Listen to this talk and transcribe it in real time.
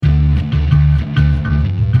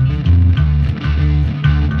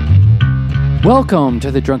Welcome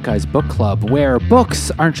to the Drunk Guys Book Club, where books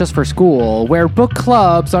aren't just for school, where book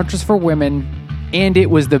clubs aren't just for women, and it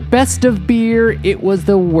was the best of beer, it was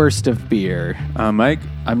the worst of beer. I'm Mike.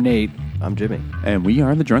 I'm Nate. I'm Jimmy. And we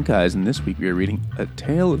are the Drunk Guys, and this week we are reading A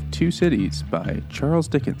Tale of Two Cities by Charles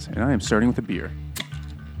Dickens, and I am starting with a beer.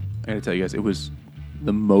 I gotta tell you guys, it was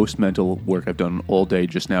the most mental work I've done all day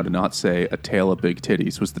just now to not say A Tale of Big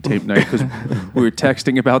Titties was the tape night, because we were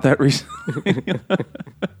texting about that recently.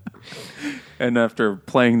 And after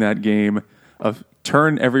playing that game of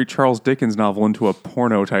turn every Charles Dickens novel into a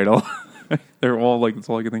porno title, they're all like, that's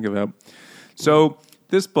all I can think about. So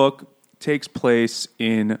this book takes place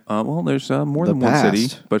in, there's more than one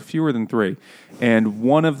city, but fewer than three. And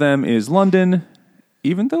one of them is London,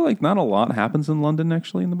 even though like not a lot happens in London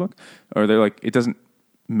actually in the book. Or they're like, it doesn't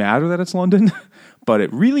matter that it's London, but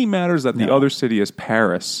it really matters that the other city is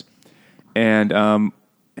Paris. And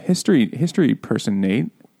history person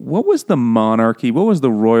Nate, what was the monarchy, what was the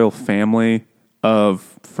royal family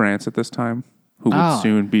of France at this time, who would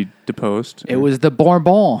soon be deposed? It was the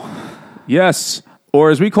Bourbon. Yes, or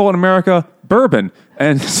as we call it in America, bourbon.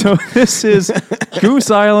 And so this is Goose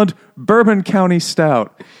Island Bourbon County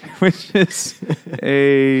Stout, which is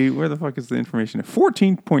where the fuck is the information?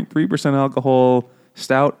 14.3% alcohol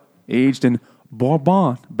stout aged in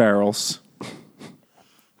Bourbon barrels.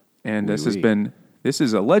 And this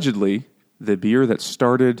is allegedly the beer that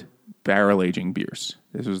started barrel aging beers.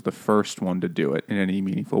 This was the first one to do it in any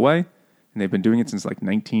meaningful way. And they've been doing it since like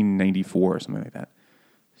 1994 or something like that.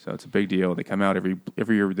 So it's a big deal. They come out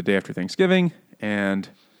every year the day after Thanksgiving, and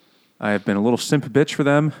I have been a little simp bitch for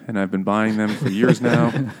them, and I've been buying them for years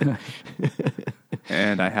now.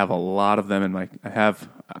 And I have a lot of them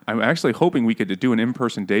I'm actually hoping we could do an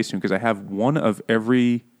in-person day soon, because I have one of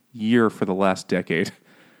every year for the last decade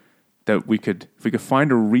that if we could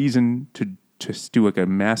find a reason to just do like a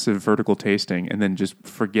massive vertical tasting and then just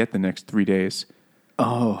forget the next 3 days.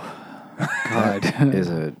 Oh, God. That is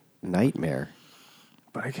a nightmare.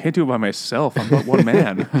 But I can't do it by myself. I'm not one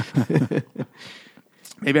man.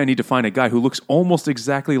 Maybe I need to find a guy who looks almost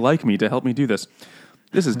exactly like me to help me do this.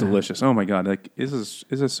 This is delicious. Oh my God. Like, this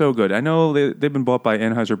is so good. I know they've been bought by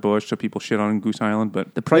Anheuser-Busch, so people shit on Goose Island,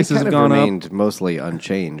 but the prices have gone remained up. Mostly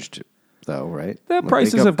unchanged, though, right? The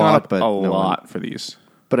prices have gone up a lot for these.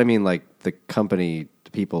 But I mean, like, the company,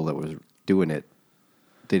 the people that was doing it,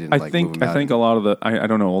 they didn't I think a lot of I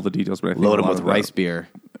don't know all the details, but I think load them with rice beer.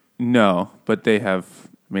 No, but they have.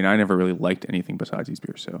 I mean, I never really liked anything besides these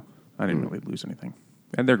beers, so I didn't really lose anything.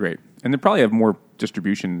 And they're great, and they probably have more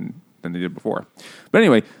distribution than they did before. But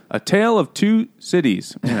anyway, A Tale of Two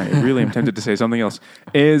Cities. Man, I really am tempted to say something else.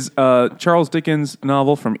 Is Charles Dickens'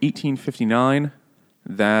 novel from 1859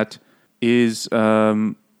 that is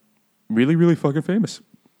really, really fucking famous.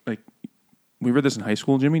 Like, we read this in high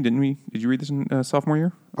school, Jimmy, didn't we? Did you read this in sophomore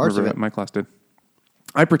year? Parts of it. My class did.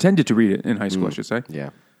 I pretended to read it in high school, I should say. Yeah.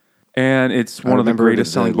 And it's one of the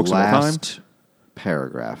greatest selling books of all time. Last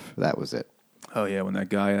paragraph, that was it. Oh, yeah, when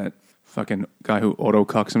that fucking guy who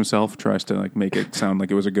auto-cucks himself tries to like make it sound like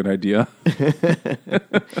it was a good idea. It's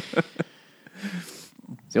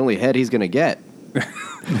the only head he's going to get.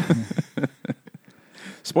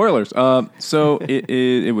 Spoilers. So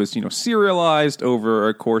it was serialized over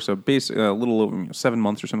a course of a little over 7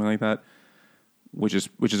 months or something like that, which is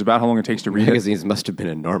about how long it takes to read. Magazines must have been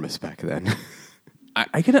enormous back then.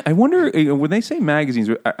 I wonder when they say magazines.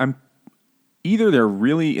 I'm either they're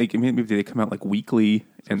really like, maybe they come out like weekly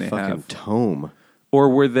and they have tome, or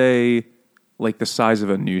were they like the size of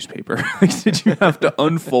a newspaper? Like, did you have to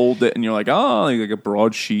unfold it and you're like, like a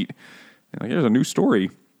broadsheet? Like, here's a new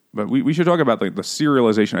story. But we should talk about like the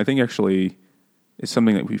serialization. I think actually is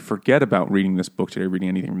something that we forget about reading this book today, reading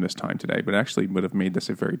anything from this time today, but actually would have made this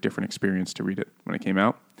a very different experience to read it when it came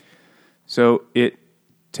out. So it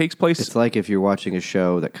takes place. It's like if you're watching a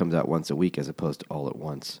show that comes out once a week as opposed to all at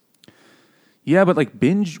once. Yeah, but like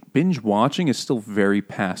binge watching is still very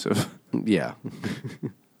passive. Yeah.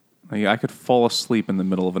 Like, I could fall asleep in the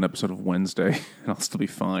middle of an episode of Wednesday and I'll still be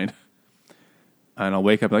fine. And I'll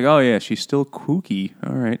wake up like, oh yeah, she's still kooky.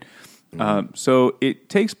 All right. So it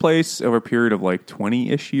takes place over a period of like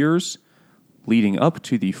 20-ish years leading up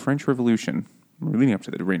to the French Revolution, leading up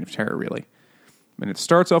to the Reign of Terror, really. And it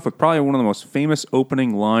starts off with probably one of the most famous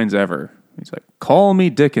opening lines ever. He's like, "Call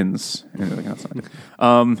me Dickens." And you're like, that's not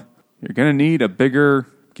it. You're going to need a bigger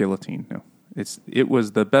guillotine. No. It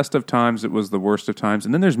was the best of times. It was the worst of times.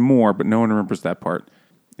 And then there's more, but no one remembers that part.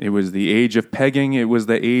 It was the age of pegging. It was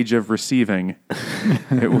the age of receiving.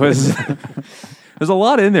 It was... There's a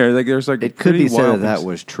lot in there. Like, there's like it could be said that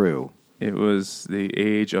was true. It was the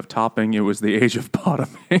age of topping. It was the age of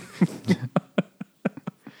bottoming.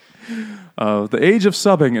 The age of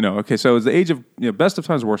subbing. No, okay, so it's the age of best of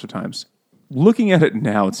times, worst of times. Looking at it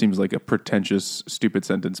now, it seems like a pretentious, stupid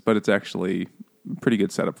sentence, but it's actually a pretty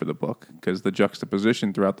good setup for the book because the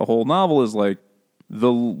juxtaposition throughout the whole novel is like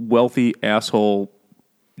the wealthy asshole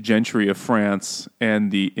gentry of France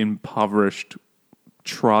and the impoverished,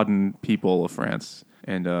 trodden people of France.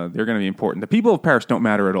 And they're going to be important. The people of Paris don't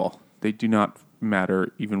matter at all. They do not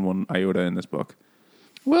matter even one iota in this book.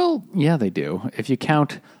 Well, yeah, they do. If you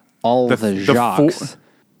count all the Jacques.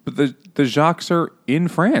 But the Jacques are in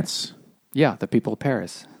France. Yeah, the people of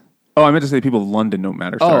Paris. Oh, I meant to say people of London don't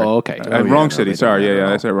matter. Sorry. Oh, okay. Wrong city. Sorry.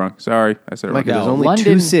 Yeah, I said it wrong. Sorry. I said it wrong. There's only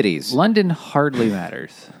two cities. London hardly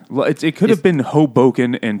matters. It could have been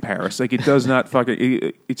Hoboken and Paris. Like, it does not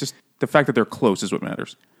fucking... It's just the fact that they're close is what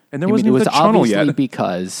matters. And there wasn't even a tunnel yet. It was obviously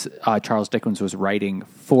because Charles Dickens was writing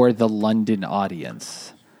for the London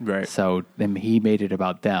audience. Right. So then he made it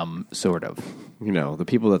about them, sort of. The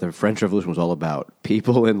people that the French Revolution was all about.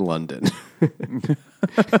 People in London.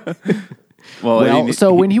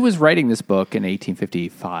 So when he was writing this book in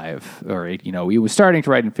 1855, or he was starting to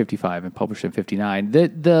write in 55 and published in 59,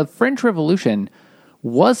 the French Revolution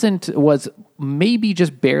was maybe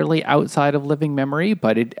just barely outside of living memory,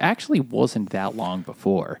 but it actually wasn't that long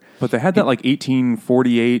before. But they had that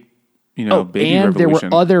 1848, baby and revolution. There were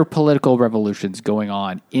other political revolutions going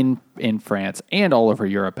on in France and all over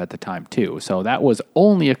Europe at the time too. So that was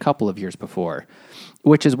only a couple of years before,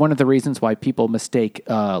 which is one of the reasons why people mistake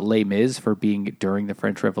Les Mis for being during the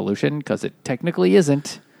French Revolution, because it technically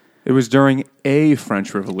isn't. It was during a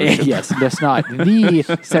French Revolution. Yes, that's not the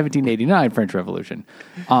 1789 French Revolution.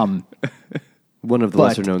 One of the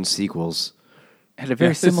lesser-known sequels. Had a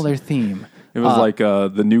very similar theme. It was like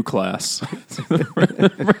the new class.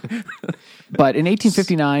 But in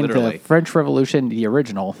 1859, Literally. the French Revolution, the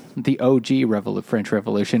original, the OG French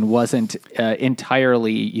Revolution, wasn't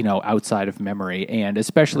entirely, outside of memory, and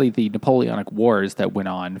especially the Napoleonic Wars that went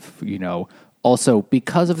on, also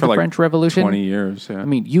because of the French Revolution. 20 years, yeah. I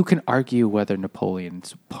mean, you can argue whether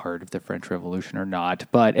Napoleon's part of the French Revolution or not,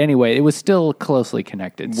 but anyway, it was still closely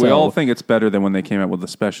connected. We all think it's better than when they came out with a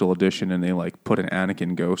special edition and they put an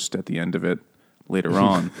Anakin ghost at the end of it later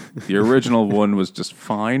on. The original one was just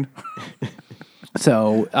fine.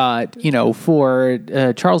 So, for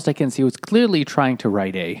Charles Dickens, he was clearly trying to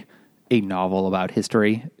write a novel about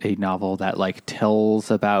history, a novel that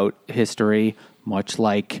tells about history, much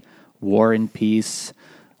like War and Peace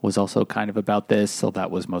was also kind of about this. So that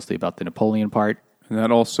was mostly about the Napoleon part. And that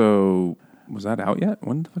also, was that out yet?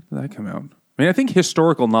 When the fuck did that come out? I mean, I think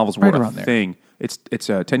historical novels were a thing. It's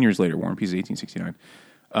 10 years later. War and Peace is 1869.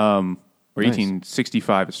 Or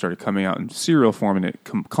 1865, it started coming out in serial form, and it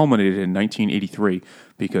culminated in 1983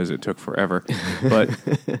 because it took forever. But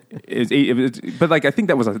I think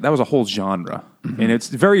that was a whole genre, and it's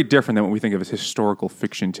very different than what we think of as historical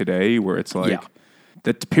fiction today, where it's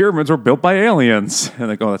the pyramids were built by aliens, and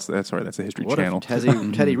that's right, that's the History Channel.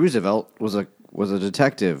 If Teddy Roosevelt was a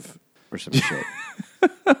detective or some shit?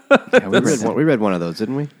 We read one of those,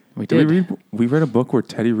 didn't we? We did. We read a book where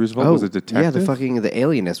Teddy Roosevelt was a detective? Yeah, the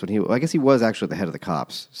alienist. I guess he was actually the head of the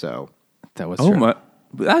cops, so. That was true.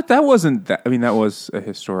 That wasn't that. I mean, that was a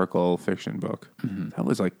historical fiction book. Mm-hmm. That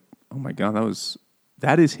was oh my God,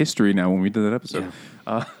 that is history now when we did that episode.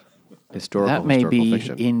 Yeah. That may be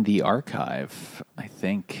fiction. in the archive, I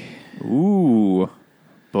think. Ooh,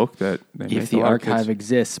 book that if the archive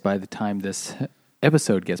exists by the time this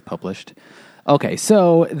episode gets published. Okay,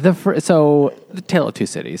 so the Tale of Two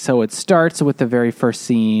Cities. So it starts with the very first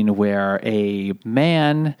scene where a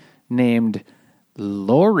man named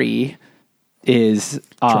Laurie is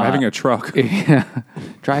driving a truck.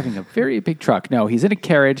 Driving a very big truck. No, he's in a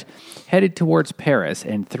carriage headed towards Paris,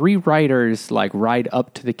 and three riders ride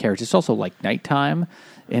up to the carriage. It's also nighttime,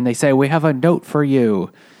 and they say, "We have a note for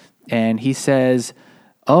you," and he says,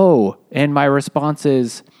 "Oh," and my response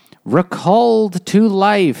is, "Recalled to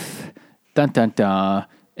life." Dun dun dun,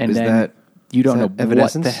 and then you don't know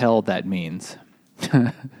what the hell that means.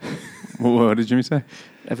 What did Jimmy say?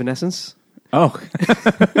 Evanescence? Oh.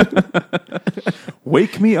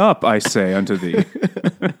 Wake me up, I say unto thee.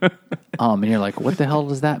 And you're like, what the hell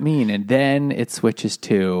does that mean? And then it switches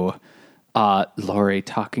to Laurie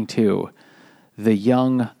talking to the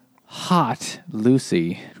young, hot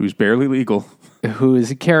Lucy. Who's barely legal.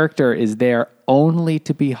 Whose character is there only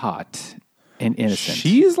to be hot and innocent.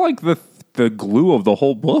 She's the glue of the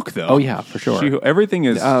whole book, though. Oh, yeah, for sure. Everything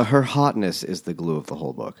is... her hotness is the glue of the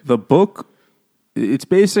whole book. The book, it's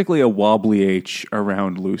basically a wobbly H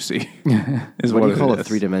around Lucy. What do you call a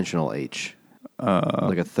three-dimensional H?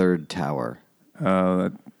 Like a third tower.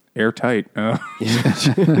 airtight. I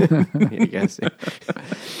guess.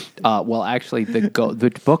 Well, actually, the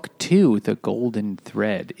book 2, The Golden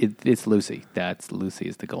Thread, it's Lucy. That's Lucy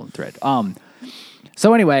is the golden thread.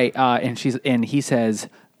 So anyway, and he says,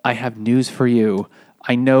 I have news for you.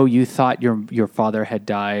 I know you thought your father had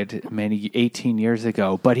died 18 years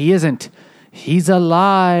ago, but he isn't. He's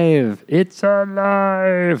alive. It's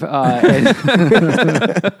alive.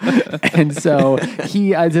 And so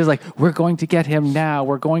he is like, we're going to get him now.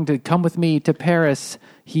 We're going to come with me to Paris.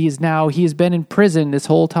 He's been in prison this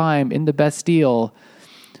whole time in the Bastille.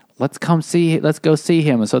 Let's go see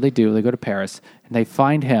him. And so they do. They go to Paris and they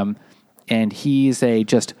find him. And he's a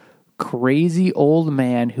just crazy old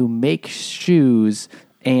man who makes shoes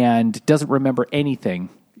and doesn't remember anything.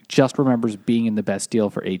 Just remembers being in the Bastille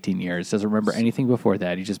for 18 years. Doesn't remember anything before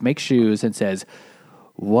that. He just makes shoes and says,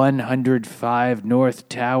 105 North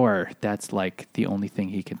Tower. That's like the only thing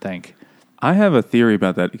he can think. I have a theory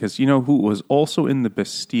about that because you know who was also in the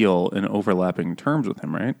Bastille in overlapping terms with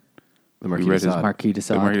him, right? The Marquis de Sade. The Marquis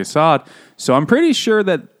de Sade. So I'm pretty sure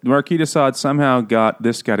that Marquis de Sade somehow got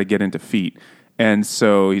this guy to get into feet. And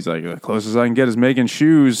so he's like, the closest I can get is making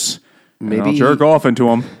shoes. Maybe I'll jerk off into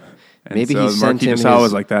them. And maybe so he sent him. Marquis de Sade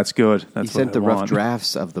was like, "That's good." He sent the rough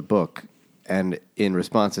drafts of the book, and in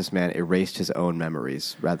response, this man erased his own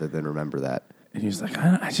memories rather than remember that. And he was like,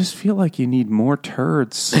 "I just feel like you need more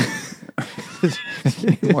turds."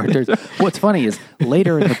 More turds. What's funny is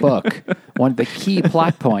later in the book, one of the key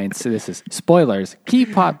plot points. This is spoilers. Key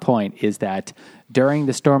plot point is that during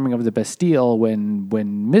the storming of the Bastille, when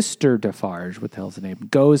Mr. Defarge, what the hell's the name,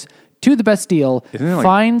 goes to the Bastille,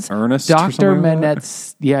 finds Ernest Dr.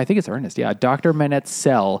 Manette's, I think it's Ernest, Dr. Manette's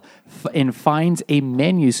cell, and finds a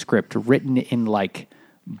manuscript written in like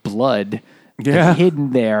blood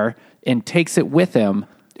hidden there, and takes it with him,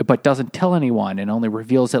 but doesn't tell anyone and only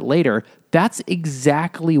reveals it later. That's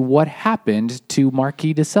exactly what happened to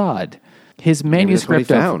Marquis de Sade. His manuscript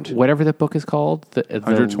of whatever the book is called, the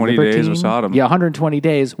 120 Days of Sodom. Yeah, 120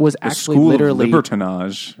 Days was actually School literally of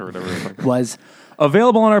Libertinage or whatever was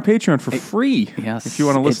available on our Patreon for free. Yes, if you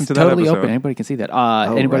want to listen to that totally episode. open. Anybody can see that.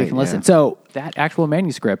 Anybody can listen. So that actual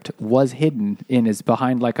manuscript was hidden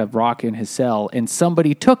behind like a rock in his cell, and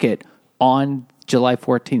somebody took it on July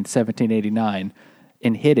 14th, 1789.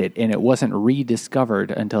 And hid it, and it wasn't rediscovered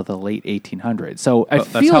until the late 1800s. So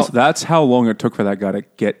that's how long it took for that guy to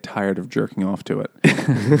get tired of jerking off to it.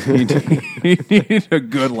 he needed a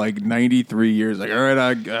good 93 years. Like, all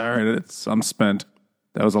right, I'm spent.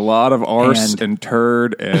 That was a lot of arse and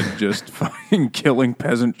turd and just fucking killing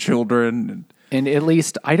peasant children. And at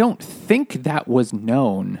least I don't think that was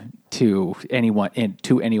known to anyone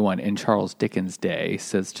in Charles Dickens' day.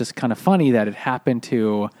 So it's just kind of funny that it happened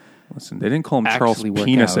to. Listen, they didn't call him Charles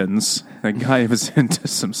Penisons. That guy was into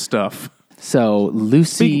some stuff. So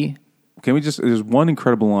Lucy... there's one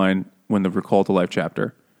incredible line when the Recall to Life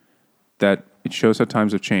chapter that it shows how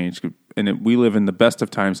times have changed. And we live in the best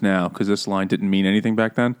of times now because this line didn't mean anything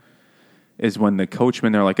back then. Is when the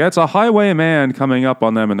coachman, they're like, that's a highwayman coming up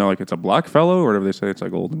on them. And they're like, it's a black fellow or whatever they say. It's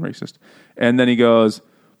like old and racist. And then he goes...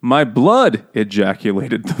 My blood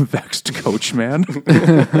ejaculated, the vexed coachman.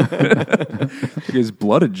 His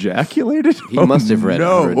blood ejaculated? He must have read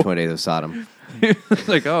 120 Days of Sodom. It's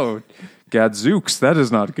like, oh, gadzooks, that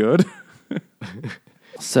is not good.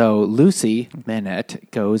 So Lucy Manette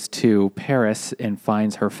goes to Paris and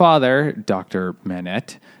finds her father, Dr.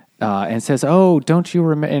 Manette, and says, oh, don't you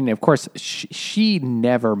remember? And of course, she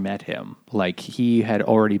never met him. Like, he had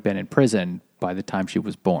already been in prison by the time she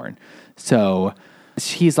was born. So...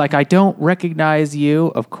 He's like, I don't recognize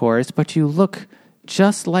you, of course, but you look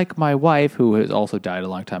just like my wife, who has also died a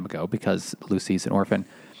long time ago because Lucy's an orphan.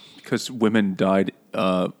 Because women died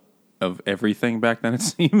of everything back then, it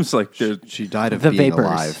seems. Like she died of the being vapors.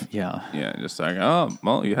 Alive. Yeah. Yeah, just like, oh,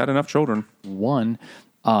 well, you had enough children. One.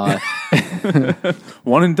 One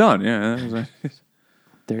and done, yeah.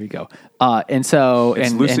 There you go. And so...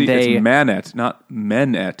 It's Lucy, it's Manette, not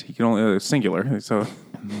Menette. You can only... singular, so...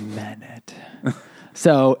 Manette.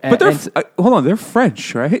 So, but they're hold on, they're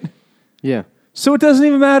French, right? Yeah. So it doesn't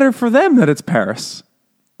even matter for them that it's Paris.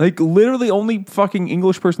 Like literally, only fucking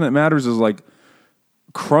English person that matters is like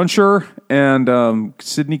Cruncher and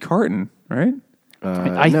Sidney Carton, right?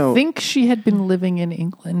 I think she had been living in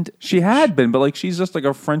England. She had been, but like she's just like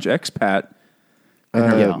a French expat.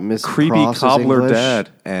 Miss creepy Cross cobbler English, dad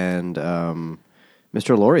and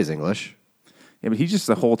Mr. Laurie's English. Yeah, but he just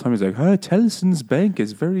the whole time he's like, Tellson's Bank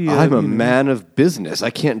is very... I'm a man of business. I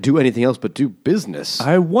can't do anything else but do business.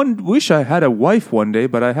 I wish I had a wife one day,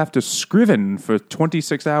 but I have to scriven for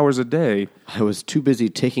 26 hours a day. I was too busy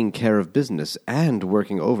taking care of business and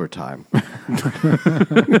working overtime.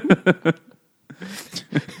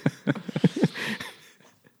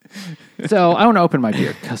 So I want to open my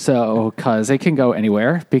beer, because it can go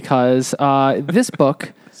anywhere. Because this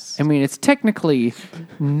book, I mean, it's technically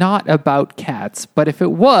not about cats, but if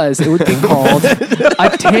it was, it would be called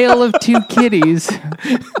A Tale of Two Kitties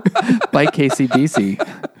by KCBC.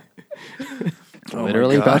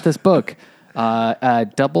 Literally about this book.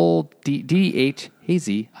 Double DH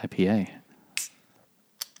Hazy IPA.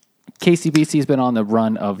 KCBC has been on the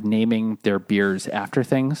run of naming their beers after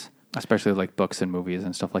things, especially like books and movies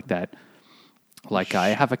and stuff like that. Like I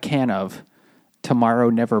have a can of Tomorrow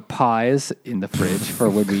Never Pies in the fridge for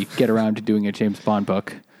when we get around to doing a James Bond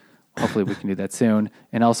book. Hopefully we can do that soon.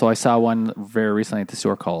 And also I saw one very recently at the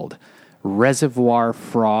store called Reservoir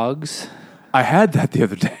Frogs. I had that the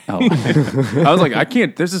other day. Oh. I was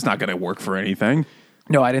like, this is not going to work for anything.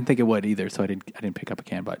 No, I didn't think it would either, so I didn't pick up a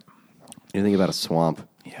can, but... Anything about a swamp?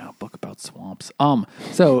 Yeah, a book about swamps.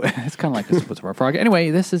 So it's kind of like a Reservoir Frog. Anyway,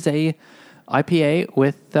 this is a IPA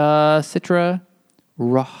with Citra,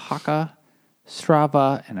 Rahaka,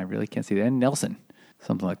 Strava, and I really can't see that, and Nelson.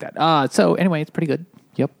 Something like that. So anyway, it's pretty good.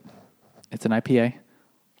 Yep. It's an IPA.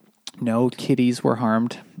 No kitties were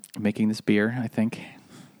harmed making this beer, I think.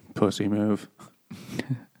 Pussy move.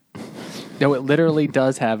 No, it literally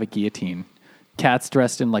does have a guillotine. Cats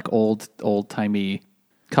dressed in like old-timey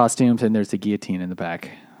costumes, and there's a guillotine in the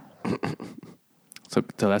back. So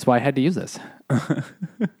that's why I had to use this.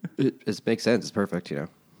 It makes sense. It's perfect,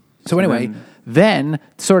 So anyway, then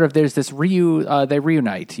sort of there's this they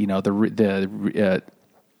reunite, the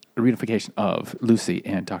reunification of Lucy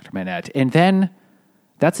and Dr. Manette. And then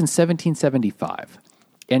that's in 1775.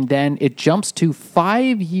 And then it jumps to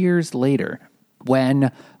 5 years later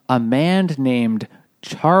when a man named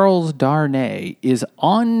Charles Darnay is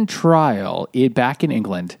on trial back in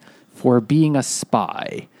England for being a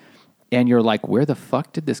spy. And you're like, where the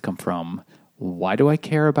fuck did this come from? Why do I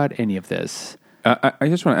care about any of this? I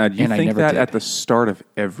just want to add, you And I think never that did. at the start of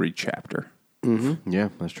every chapter. Mm-hmm. Yeah,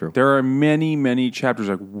 that's true. There are many, many chapters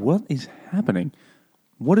like, what is happening?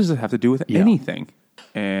 What does it have to do with anything?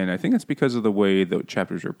 And I think it's because of the way the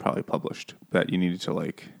chapters are probably published, that you needed to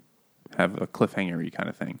like have a cliffhanger-y kind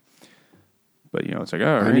of thing. But it's like,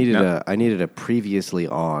 I needed a previously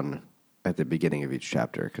on at the beginning of each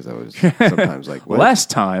chapter because I was sometimes like, what? Last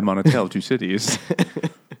time on A Tale of Two Cities,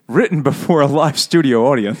 written before a live studio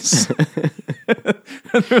audience.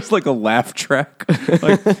 And there's like a laugh track.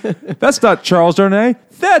 Like, that's not Charles Darnay.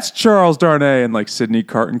 That's Charles Darnay. And like Sidney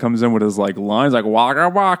Carton comes in with his like lines like waka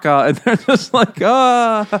waka. And they're just like,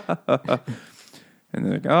 ah. And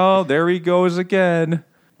they're like, oh, there he goes again.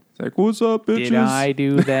 It's like, what's up, bitches? Did I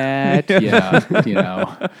do that? Yeah,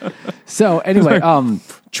 So anyway,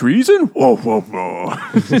 treason? Whoa, whoa, whoa.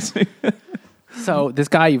 so this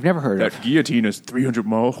guy you've never heard of. That guillotine is 300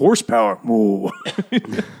 horsepower. Moo.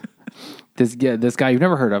 This guy you've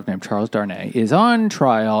never heard of named Charles Darnay is on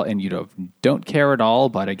trial, and you don't care at all,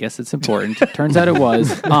 but I guess it's important. Turns out it was.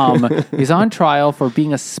 He's on trial for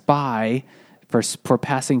being a spy for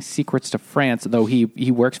passing secrets to France, though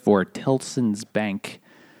he works for Tellson's Bank.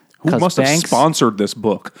 Who must have sponsored this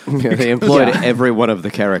book? Yeah, they employed every one of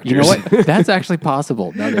the characters. You know what? That's actually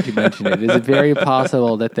possible. Now that you mention it, it's very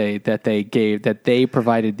possible that they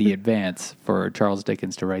provided the advance for Charles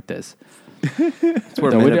Dickens to write this. It's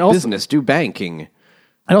where men of business do banking.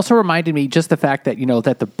 It also reminded me just the fact that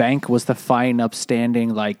that the bank was the fine,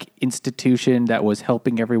 upstanding like institution that was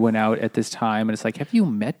helping everyone out at this time, and it's like, have you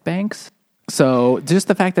met banks? So just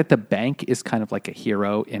the fact that the bank is kind of like a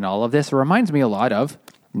hero in all of this reminds me a lot of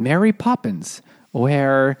Mary Poppins,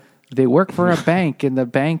 where they work for a bank, and the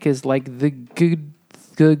bank is like the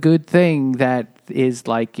good thing that is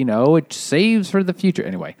like, it saves for the future.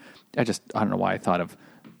 Anyway, I don't know why I thought of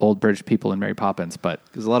old British people in Mary Poppins, but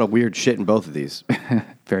there's a lot of weird shit in both of these.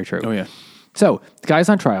 Very true. Oh, yeah. So the guy's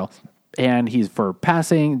on trial, and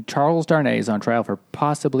Charles Darnay is on trial for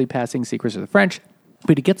possibly passing secrets to the French,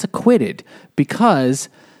 but he gets acquitted because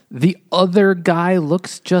the other guy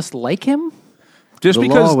looks just like him. Just the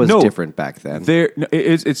because law was different back then.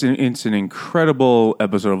 It's an incredible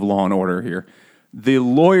episode of Law and Order here. The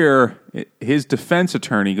lawyer, his defense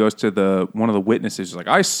attorney, goes to one of the witnesses. He's like,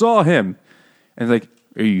 I saw him. And he's like,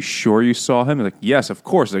 are you sure you saw him? He's like, yes, of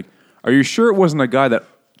course. He's like, are you sure it wasn't a guy that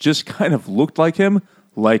just kind of looked like him?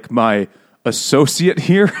 Like my associate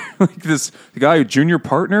here, like the guy, junior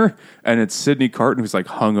partner, and it's Sidney Carton, who's like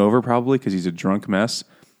hungover probably because he's a drunk mess.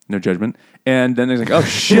 No judgment. And then they're like, oh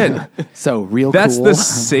shit, So real that's cool. the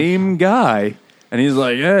same guy. And he's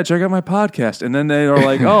like, yeah, check out my podcast. And then they are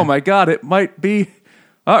like, oh my God, it might be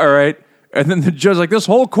all right. And then the judge's like, this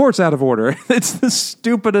whole court's out of order. It's the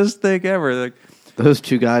stupidest thing ever. Like, Those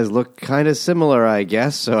two guys look kind of similar, I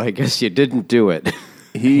guess. So I guess you didn't do it.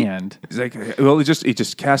 he's like, well, he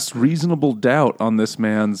just casts reasonable doubt on this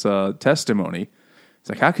man's testimony. It's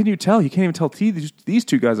like, how can you tell? You can't even tell these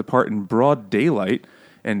two guys apart in broad daylight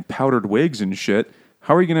and powdered wigs and shit.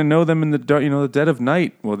 How are you going to know them in the dead of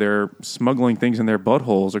night while they're smuggling things in their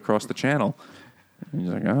buttholes across the channel? And he's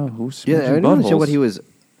like, oh, who's smuggling I don't buttholes? understand what he was.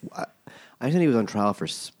 I understand he was on trial for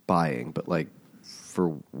spying, but like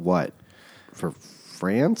for what? For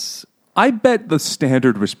France? I bet the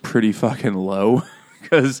standard was pretty fucking low.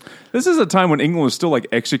 Because this is a time when England was still like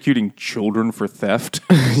executing children for theft.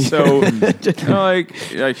 So, like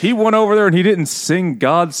he went over there and he didn't sing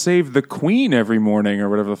 "God Save the Queen" every morning or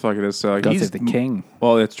whatever the fuck it is. So God he's Save the King.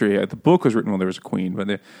 Well, that's true. Yeah, the book was written while there was a queen,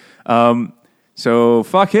 but so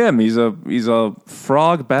fuck him. He's a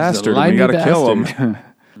frog bastard. And we got to kill him.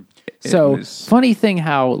 So funny thing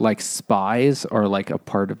how like spies are like a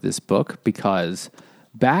part of this book, because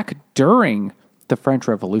back during the French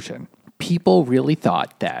Revolution, people really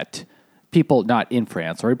thought that people not in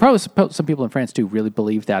France, or probably some people in France too, really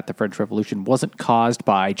believed that the French Revolution wasn't caused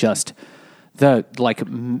by just the like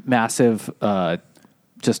massive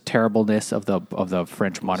just terribleness of the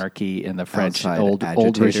French monarchy and the French Outside old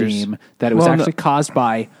agitators. regime, that it was actually caused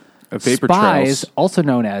by vapor spies, trails. also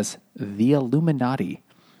known as the Illuminati.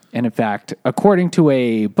 And in fact, according to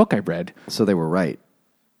a book I read, So they were right.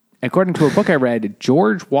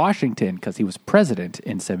 George Washington, because he was president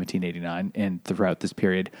in 1789 and throughout this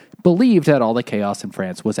period, believed that all the chaos in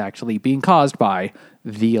France was actually being caused by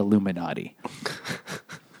the Illuminati.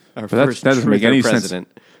 Our That doesn't make any sense.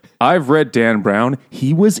 I've read Dan Brown.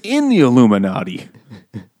 He was in the Illuminati.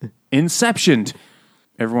 Inceptioned.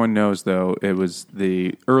 Everyone knows, though, it was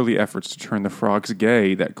the early efforts to turn the frogs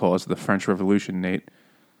gay that caused the French Revolution, Nate.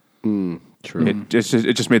 True. It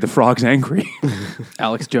just made the frogs angry.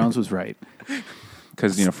 Alex Jones was right.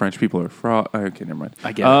 Because, French people are frog. Okay, never mind.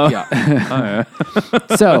 I get it, yeah.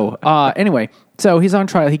 So, anyway, so he's on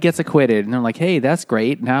trial. He gets acquitted. And they're like, hey, that's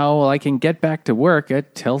great. Now I can get back to work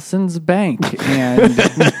at Tellson's Bank. And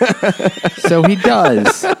so he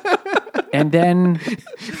does. And then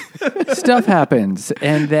stuff happens.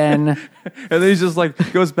 And then he's just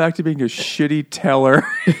like, goes back to being a shitty teller.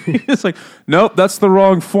 He's like, nope, that's the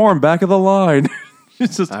wrong form. Back of the line.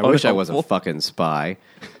 It's just I wish I was a fucking spy.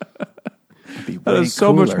 That is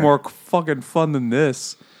so much more fucking fun than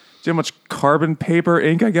this. Do you know how much carbon paper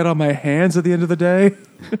ink I get on my hands at the end of the day?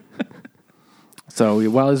 So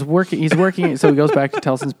while he's working, so he goes back to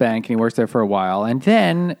Tellson's Bank and he works there for a while. And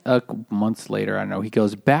then months later, I don't know, he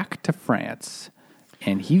goes back to France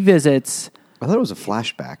and he visits I thought it was a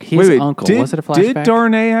flashback. his uncle. Was it a flashback? Did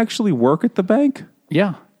Darnay actually work at the bank?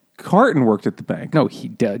 Yeah. Carton worked at the bank. No, he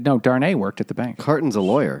did. No, Darnay worked at the bank. Carton's a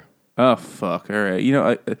lawyer. Oh, fuck. All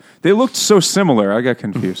right. They looked so similar. I got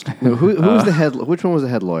confused. Who was the head? Which one was the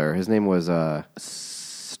head lawyer? His name was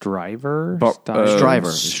Striver?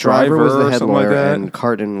 Stryver. Stryver was the head something like lawyer, that. and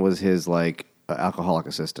Carton was his alcoholic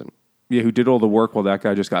assistant. Yeah, who did all the work while that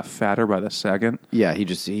guy just got fatter by the second. Yeah,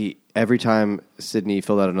 he every time Sidney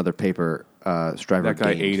filled out another paper, Stryver That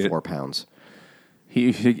guy ate gained it. 4 pounds.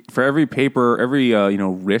 He for every paper, every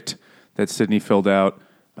writ that Sidney filled out,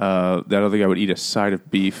 that other guy would eat a side of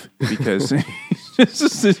beef because he's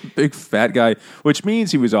just this big fat guy, which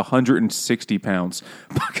means he was 160 pounds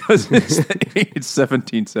because it's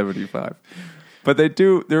 1775. But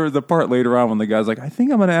there was the part later on when the guy's like, I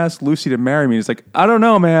think I'm going to ask Lucy to marry me. He's like, I don't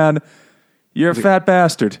know, man. You're a fat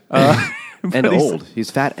bastard. And old. He's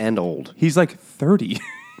fat and old. He's like 30.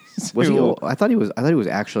 Was he old? I thought he was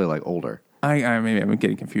actually like older. Maybe I'm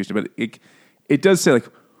getting confused, but it does say like,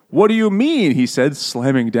 what do you mean? He said,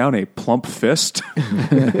 slamming down a plump fist,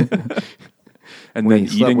 and then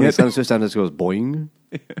eating When it. he slams his fist down, it just goes boing.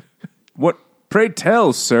 What? Pray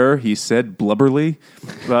tell, sir, he said blubberly.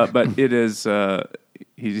 But it is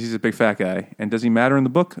he's a big fat guy, and does he matter in the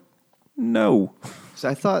book? No. So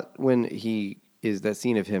I thought when he is that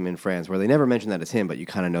scene of him in France where they never mention that it's him, but you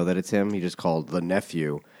kind of know that it's him. He just called the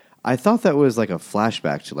nephew. I thought that was like a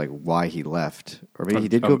flashback to like why he left, or maybe he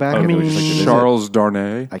did go back. And it was just like to visit. Charles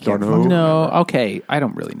Darnay. I can't Darnay. fucking- No, okay. I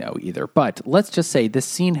don't really know either. But let's just say this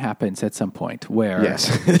scene happens at some point where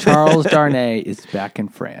Yes. Charles Darnay is back in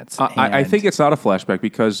France. I and- think it's not a flashback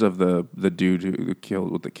because of the dude who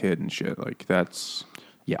killed with the kid and shit. Like that's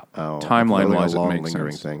Yeah. Oh, Timeline-wise, like a it long makes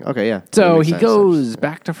lingering sense. thing. Okay, yeah. So That makes he sense. goes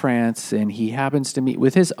back to France, and he happens to meet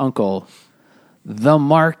with his uncle, the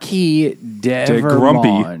Marquis de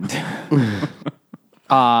Grumpy. Vermont,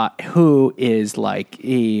 who is like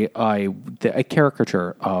a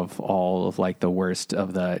caricature of all of like the worst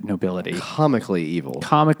of the nobility. comically evil.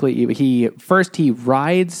 Comically, he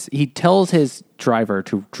tells his driver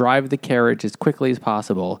to drive the carriage as quickly as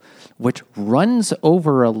possible, which runs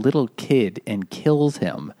over a little kid and kills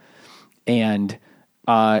him. And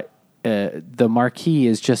the Marquis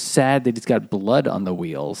is just sad that he's got blood on the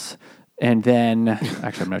wheels. And then,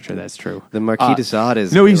 actually, I'm not sure that's true. The Marquis de Sade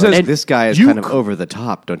is. No, he says, this guy is "You kind of c- over the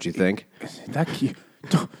top, don't you think?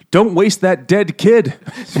 Don't waste that dead kid."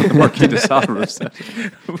 Marquis de Sade would have said.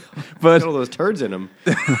 But All those turds in him.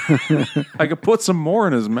 I could put some more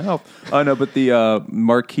in his mouth. Oh no, but the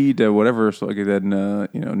Marquis de whatever, so like then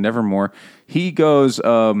Nevermore. He goes,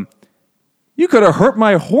 "You could have hurt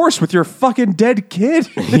my horse with your fucking dead kid."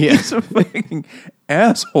 He's a fucking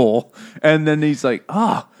asshole. And then he's like,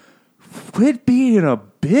 quit being a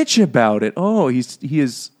bitch about it. Oh, he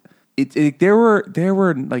is. There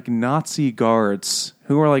were like Nazi guards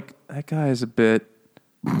who were like, that guy is a bit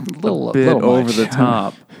little over much. the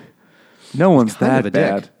top. No one's Kind of that a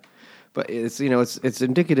bad. dick. But it's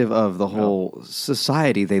indicative of the whole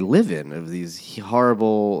society they live in, of these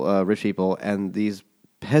horrible rich people and these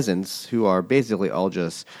peasants who are basically all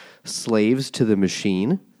just slaves to the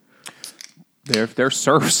machine. They're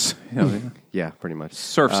serfs. Yeah, pretty much.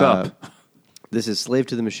 Serfs up. This is Slave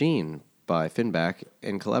to the Machine by Finback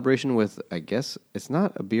in collaboration with, I guess, it's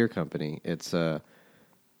not a beer company. It's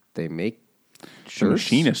they make The shirts.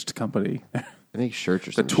 machinist company. They make shirts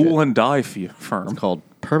or The something. tool and die firm. It's called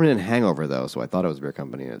Permanent Hangover, though, so I thought it was a beer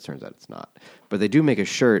company, and it turns out it's not. But they do make a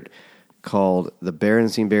shirt called The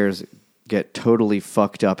Berenstain Bears Get Totally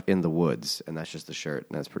Fucked Up in the Woods, and that's just the shirt,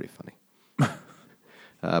 and that's pretty funny.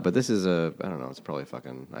 But this is I don't know, it's probably a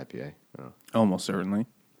fucking IPA. I don't know. Almost certainly.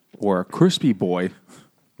 Or a crispy boy.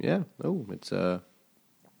 Yeah. Oh, it's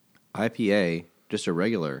IPA, just a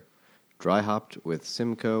regular, dry hopped with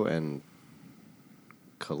Simcoe and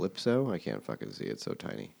Calypso. I can't fucking see. It's so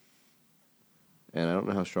tiny. And I don't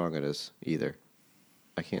know how strong it is either.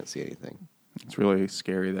 I can't see anything. It's really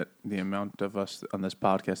scary that the amount of us on this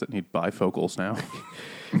podcast that need bifocals now.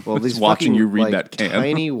 Well, these watching fucking, you read like, that can.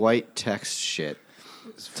 tiny white text shit.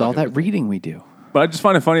 It's all that reading we do. But I just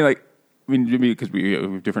find it funny, like, I mean, because we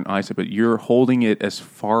have different eyesight, but you're holding it as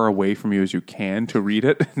far away from you as you can to read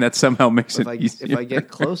it, and that somehow makes it easier. If I get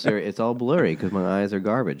closer, it's all blurry because my eyes are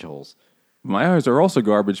garbage holes. My eyes are also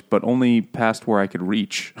garbage, but only past where I could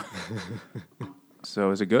reach.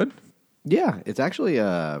 So is it good? Yeah, it's actually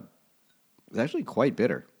quite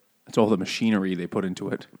bitter. It's all the machinery they put into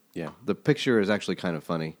it. Yeah, the picture is actually kind of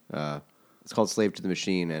funny. It's called Slave to the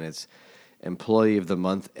Machine, and it's Employee of the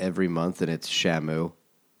Month every month, and it's Shamu,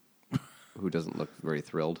 who doesn't look very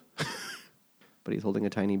thrilled. But he's holding a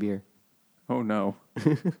tiny beer. Oh, no.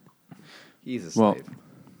 He's a slave.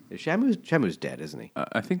 Shamu's dead, isn't he?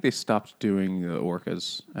 I think they stopped doing the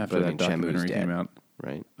orcas after But I that mean, Shamu's documentary dead, came out.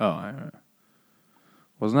 right? Oh,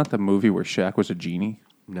 wasn't that the movie where Shaq was a genie?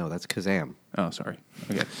 No, that's Kazam. Oh, sorry.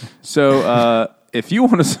 Okay. So if you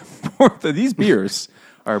want to support these beers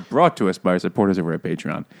are brought to us by our supporters over at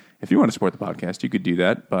Patreon. If you want to support the podcast, you could do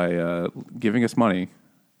that by giving us money,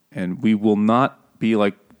 and we will not be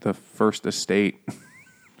like the First Estate.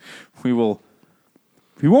 We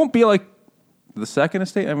won't be like the Second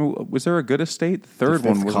Estate. I mean, was there a good estate? The third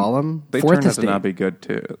one was column. They Fourth turned out estate. to not be good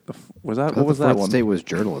too. Was that What what was that one? State was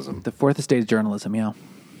journalism. The fourth estate is journalism, yeah.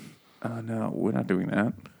 No, we're not doing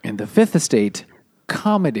that. And the fifth estate,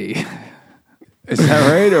 comedy. Is that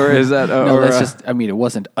right, or is that? No, or, that's just, I mean, it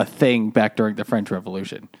wasn't a thing back during the French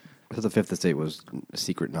Revolution. I thought the Fifth Estate was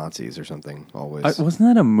secret Nazis or something. Always.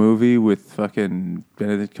 wasn't that a movie with fucking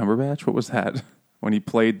Benedict Cumberbatch? What was that? When he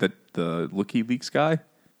played the WikiLeaks guy?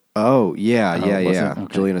 Oh yeah, Oh, yeah, was yeah. it?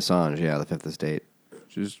 Okay. Julian Assange. Yeah, the Fifth Estate.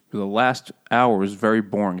 Just the last hour was very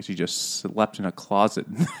boring because he just slept in a closet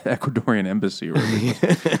in the Ecuadorian embassy.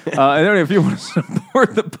 And anyway, if you want to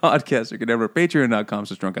support the podcast, you can head over to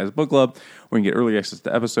patreon.com/drunkguysbook club, where you can get early access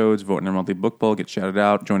to episodes, vote in our monthly book poll, get shouted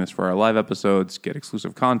out, join us for our live episodes, get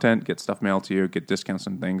exclusive content, get stuff mailed to you, get discounts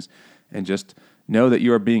and things, and just know that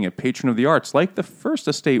you are being a patron of the arts, like the First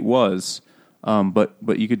Estate was,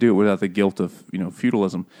 but you could do it without the guilt of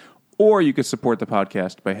feudalism. Or you could support the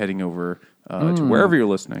podcast by heading over to wherever you're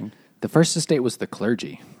listening. The first estate was the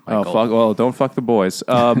clergy. Oh, Michael. fuck! Well, don't fuck the boys.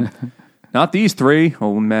 Not these three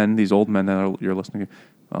old men. These old men that you're listening to.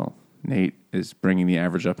 Well, Nate is bringing the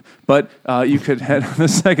average up, but you could head on the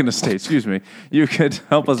second estate. Excuse me. You could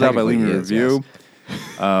help us out by leaving a Technically he is, review.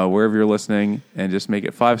 wherever you're listening, and just make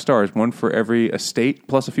it 5 stars, one for every estate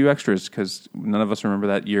plus a few extras, because none of us remember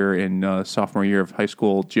that year in sophomore year of high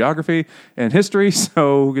school geography and history,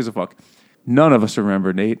 so who gives a fuck? None of us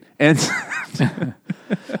remember, Nate. And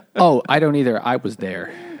Oh, I don't either. I was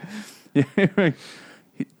there.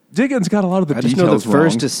 Dickens got a lot of the I details just know the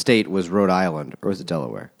first wrong. estate was Rhode Island, or was it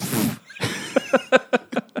Delaware?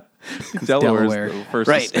 Delaware's the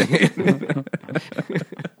first estate.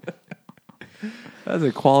 That's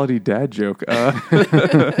a quality dad joke.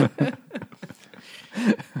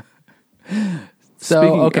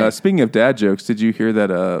 Speaking of dad jokes, did you hear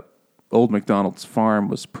that Old MacDonald's farm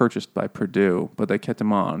was purchased by Purdue, but they kept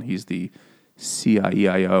him on? He's the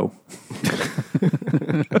CIEIO.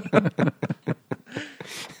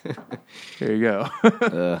 There you go.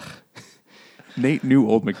 Nate knew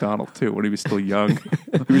Old MacDonald, too, when he was still young.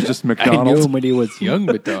 He was just I McDonald. knew him when he was young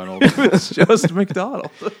McDonald. It was just McDonald.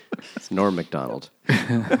 It's Norm MacDonald.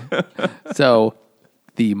 So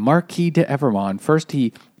the Marquis de Evermond, first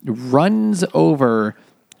he runs over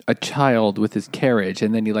a child with his carriage,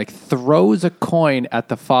 and then he throws a coin at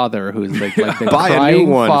the father, who's the Buy a crying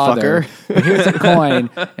new one, father. fucker. Here's a coin,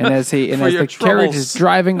 and as your the carriage troubles. is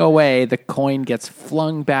driving away, the coin gets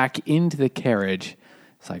flung back into the carriage.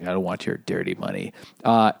 It's like, I don't want your dirty money.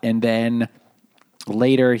 And then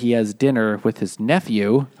later he has dinner with his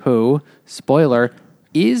nephew, who, spoiler,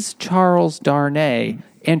 is Charles Darnay.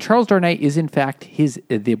 And Charles Darnay is, in fact,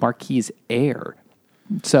 the Marquis' heir.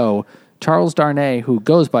 So Charles Darnay, who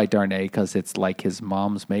goes by Darnay because it's like his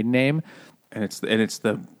mom's maiden name. And it's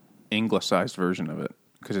the anglicized version of it,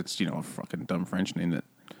 because it's, a fucking dumb French name that,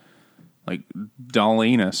 like,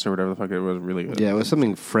 Darlinus or whatever the fuck it was, really good. Yeah, it was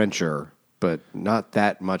something Frencher, but not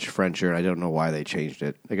that much Frencher, and I don't know why they changed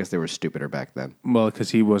it. I guess they were stupider back then. Well, because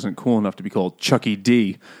he wasn't cool enough to be called Chucky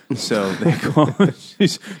D. So they call him,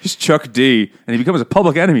 he's Chuck D. And he becomes a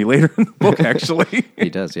public enemy later in the book, actually. He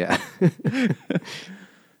does, yeah.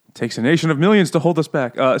 Takes a nation of millions to hold us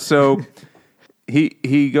back. So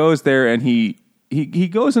he goes there, and he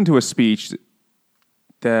goes into a speech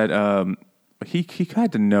that he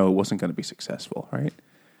had to know wasn't going to be successful, right?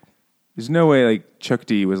 There's no way Chuck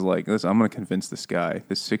D was like, listen, I'm going to convince this guy,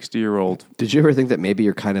 this 60-year-old. Did you ever think that maybe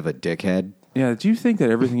you're kind of a dickhead? Yeah, do you think that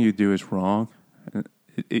everything you do is wrong?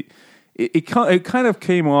 It kind of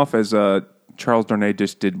came off as Charles Darnay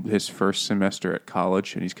just did his first semester at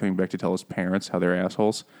college, and he's coming back to tell his parents how they're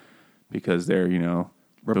assholes because they're,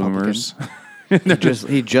 boomers.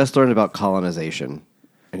 He just learned about colonization,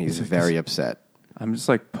 and he's very upset. I'm just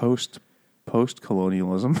like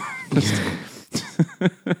post-colonialism.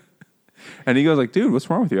 And he goes dude, what's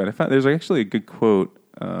wrong with you? And I found there's actually a good quote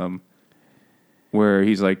where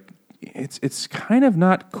he's like, it's kind of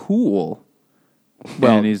not cool.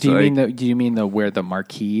 Well, and he's do you mean where the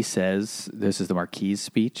Marquis says this is the Marquis'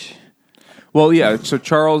 speech? Well, yeah. So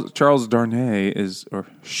Charles Darnay or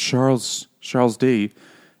Charles D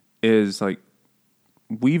is like,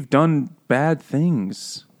 we've done bad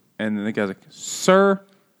things, and then the guy's like, sir.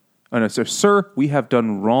 Oh, no, sir, we have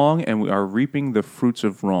done wrong, and we are reaping the fruits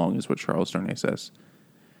of wrong, is what Charles Darnay says.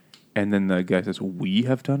 And then the guy says, we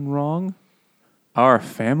have done wrong? Our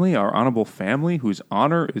family, our honorable family, whose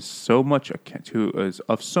honor is of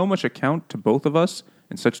so much account to both of us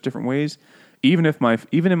in such different ways, even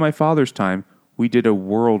in my father's time, we did a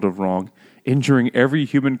world of wrong, injuring every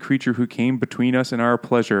human creature who came between us and our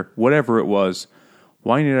pleasure, whatever it was.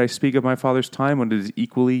 Why need I speak of my father's time when it is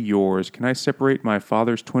equally yours? Can I separate my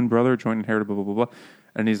father's twin brother, joint inheritor, blah, blah, blah, blah?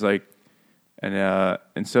 And he's like,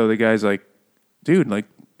 and so the guy's like, dude,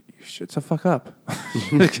 shut the fuck up.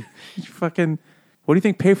 You fucking, what do you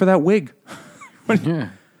think pay for that wig? You want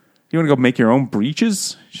to go make your own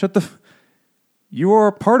breeches? You are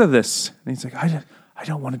a part of this. And he's like, I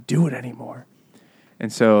don't want to do it anymore.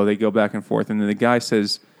 And so they go back and forth. And then the guy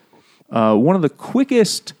says, one of the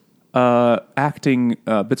quickest acting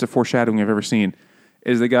bits of foreshadowing I've ever seen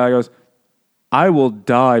is the guy goes, I will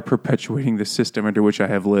die perpetuating the system under which I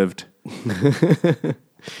have lived.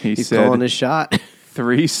 He's calling his shot.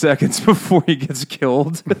 3 seconds before he gets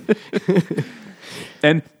killed.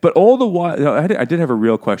 But all the while, I did have a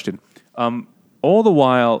real question. All the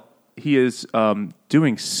while, he is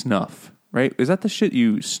doing snuff, right? Is that the shit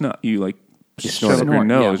you snuff? You shove up your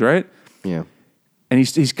nose, yeah. right? Yeah. And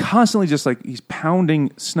he's constantly just he's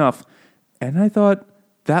pounding snuff. And I thought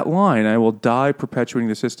that line, I will die perpetuating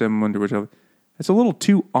the system under which it's a little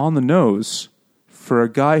too on the nose for a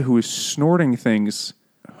guy who is snorting things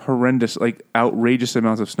horrendous, outrageous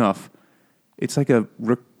amounts of snuff. It's like a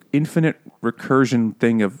infinite recursion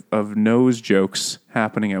thing of nose jokes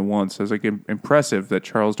happening at once. It's impressive that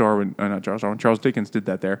Charles Dickens did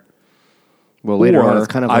that there. Well, later on, Or it's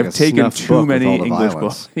kind of like I've a taken snuff too book with many all the English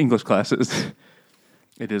violence. English classes.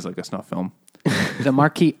 It is like a snuff film. The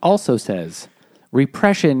Marquis also says,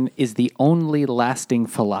 repression is the only lasting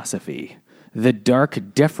philosophy. The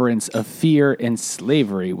dark deference of fear and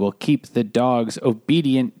slavery will keep the dogs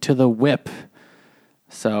obedient to the whip.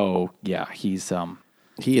 So, yeah, he's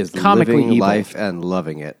He is comically living evil. life and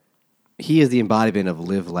loving it. He is the embodiment of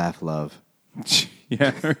live, laugh, love.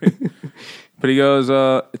 Yeah. But he goes,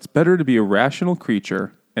 it's better to be a rational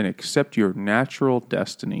creature and accept your natural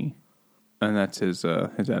destiny. And that's his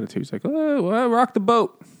attitude. He's like, oh, why rock the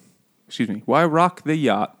boat? Excuse me. Why rock the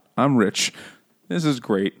yacht? I'm rich. This is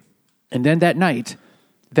great. And then that night,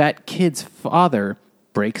 that kid's father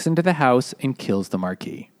breaks into the house and kills the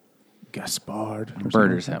Marquis. Gaspard.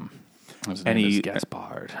 Murders him. His And name is he-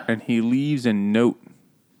 Gaspard. And he leaves a note.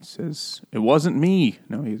 It says, it wasn't me.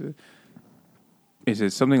 No, he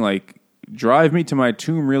says something like, drive me to my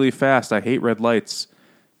tomb really fast. I hate red lights.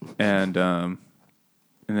 And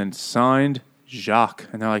then signed Jacques.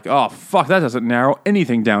 And they're like, oh, fuck, that doesn't narrow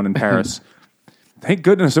anything down in Paris. Thank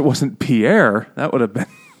goodness it wasn't Pierre. That would have been.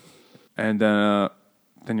 And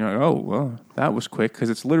then you're like, oh, well, that was quick. Because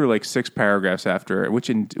it's literally like 6 paragraphs after, which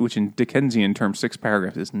in Dickensian terms, 6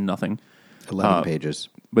 paragraphs is nothing. 11 pages.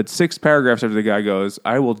 But 6 paragraphs after the guy goes,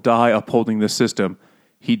 I will die upholding this system.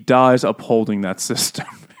 He dies upholding that system.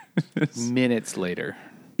 Minutes later.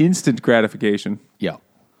 Instant gratification. Yeah.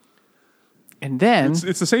 And then...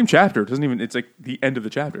 It's the same chapter. It doesn't even. It's like the end of the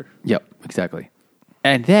chapter. Yep, exactly.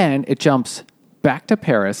 And then it jumps back to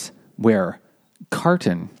Paris, where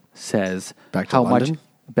Carton says Back to how London? much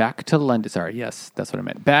back to London. Sorry, yes, that's what I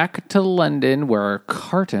meant. Back to London, where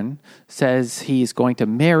Carton says he's going to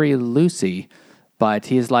marry Lucy, but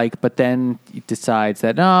he's like, but then he decides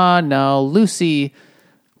that no, Lucy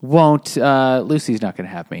won't. Lucy's not going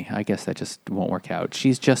to have me. I guess that just won't work out.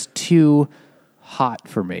 She's just too hot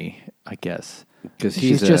for me, I guess. Because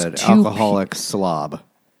She's he's just an too alcoholic slob.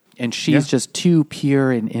 and she's just too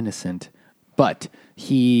pure and innocent. But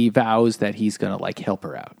he vows that he's going to like help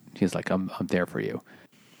her out. He's like, I'm there for you.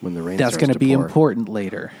 When the rain That's going to be pour. important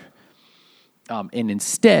later. And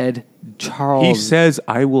instead, Charles... He says,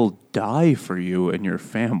 I will die for you and your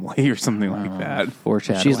family, or something like that.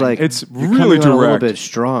 foreshadowing. She's like, It's "You're really coming on a little direct." bit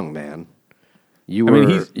strong, man. You I mean, were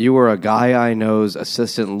he's- you were a guy I know's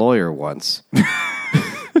assistant lawyer once.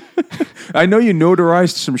 I know you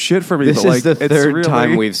notarized some shit for me, This but like, is the it's third really-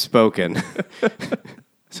 time we've spoken.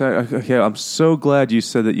 So, okay, I'm so glad you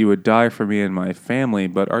said that you would die for me and my family,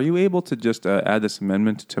 but are you able to just add this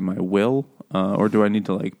amendment to my will? Or do I need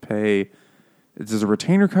to like pay? Does a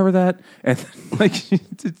retainer cover that? And like,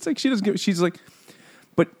 it's like she doesn't give, she's like,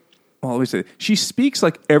 but, well, let me say, she speaks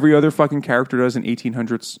like every other fucking character does in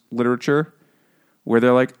 1800s literature, where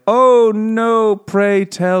they're like, oh no, pray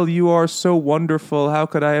tell, you are so wonderful. How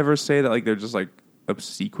could I ever say that? Like, they're just like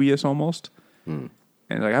obsequious almost. And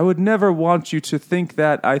like, I would never want you to think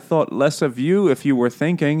that I thought less of you if you were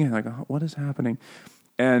thinking. And like, oh, what is happening?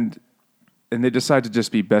 And they decide to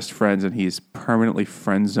just be best friends, and he's permanently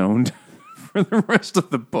friend zoned for the rest of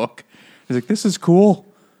the book. He's like, this is cool.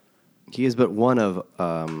 He is but one of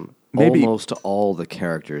Maybe- almost all the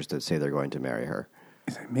characters that say they're going to marry her.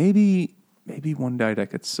 He's like, maybe one night I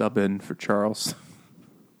could sub in for Charles.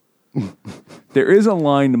 There is a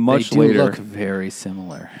line much they do later. look very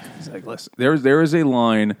similar. He's like, listen, there is a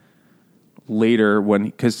line later when,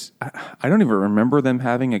 because I don't even remember them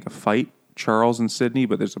having like a fight, Charles and Sydney,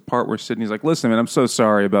 but there's a part where Sydney's like, listen, man, I'm so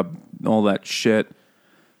sorry about all that shit.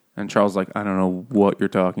 And Charles is like, I don't know what you're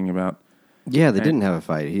talking about. Yeah, they didn't have a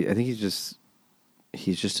fight. I think he's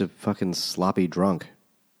just a fucking sloppy drunk.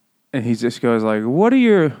 And he just goes like,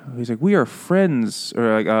 he's like, we are friends.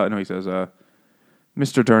 Or like, no, he says,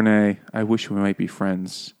 Mr. Darnay, I wish we might be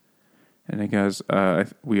friends. And he goes,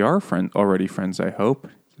 we are already friends, I hope.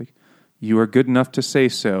 He's like, you are good enough to say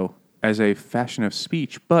so as a fashion of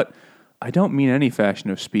speech, but I don't mean any fashion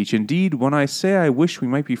of speech. Indeed, when I say I wish we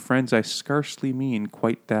might be friends, I scarcely mean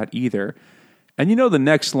quite that either. And you know, the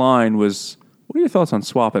next line was, what are your thoughts on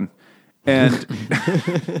swapping? And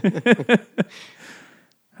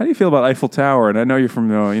how do you feel about Eiffel Tower? And I know you're from,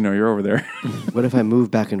 you're over there. What if I move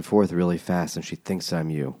back and forth really fast and she thinks I'm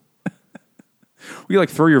you? We like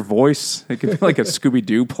throw your voice. It could be like a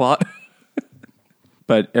Scooby-Doo plot.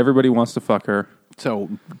 But everybody wants to fuck her. So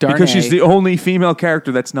Darnay, Because she's the only female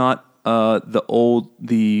character that's not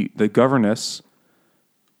the governess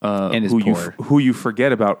and is who poor. who you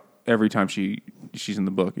forget about every time she's in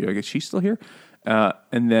the book. You're like, is she still here?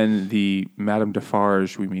 And then the Madame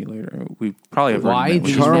Defarge we meet later. We probably have Why met the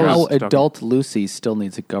when she's now stuck- adult Lucy still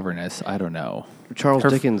needs a governess? I don't know. Charles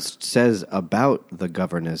Dickens says about the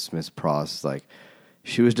governess, Miss Pross, like,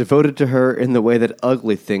 she was devoted to her in the way that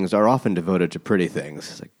ugly things are often devoted to pretty things.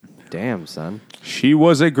 It's like, damn, son. She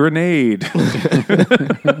was a grenade.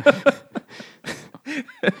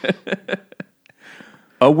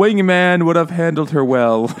 A wingman would have handled her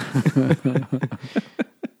well.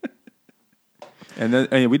 And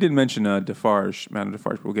then we didn't mention Defarge, Madame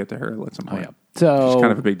Defarge. We'll get to her at some point. Oh, yeah. So She's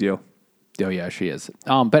kind of a big deal. Oh, yeah, she is.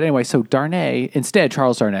 But anyway, so Darnay, instead,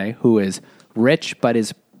 Charles Darnay, who is rich but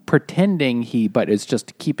is pretending but is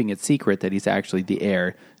just keeping it secret that he's actually the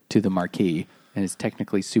heir to the Marquis and is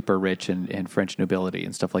technically super rich and French nobility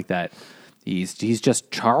and stuff like that. He's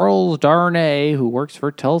just Charles Darnay, who works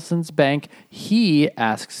for Tellson's Bank. He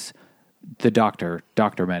asks the Dr.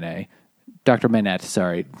 Manette, Dr. Manette,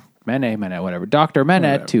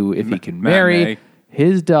 to if he can marry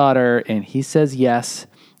his daughter, and he says yes.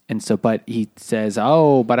 And so, but he says,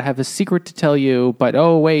 "Oh, but I have a secret to tell you. But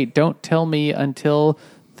oh, wait, don't tell me until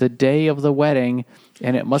the day of the wedding,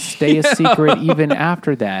 and it must stay a secret even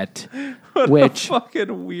after that." Which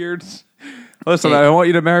fucking weird. Listen, I want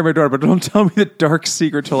you to marry my daughter, but don't tell me the dark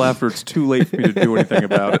secret till after it's too late for me to do anything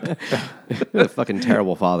about it. What a fucking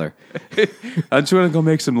terrible father. I'm just going to go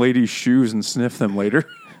make some ladies' shoes and sniff them later.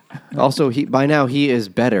 Also, by now he is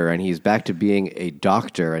better, and he's back to being a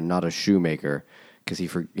doctor and not a shoemaker because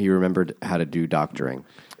he remembered how to do doctoring.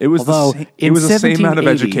 It was the same amount of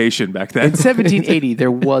education back then. In 1780,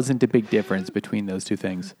 there wasn't a big difference between those two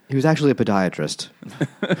things. He was actually a podiatrist.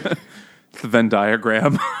 The Venn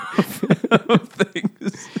diagram of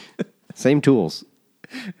things. Same tools.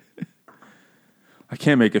 I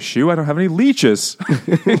can't make a shoe. I don't have any leeches.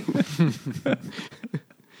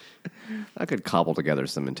 I could cobble together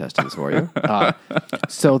some intestines for you.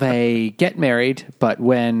 So they get married, but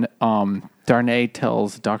when Darnay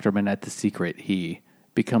tells Dr. Manette the secret, he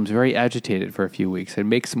becomes very agitated for a few weeks and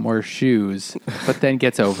makes more shoes, but then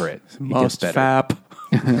gets over it. He gets Most fap.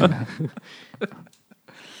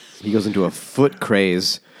 He goes into a foot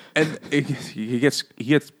craze. And he gets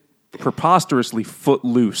preposterously foot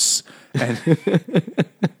loose. And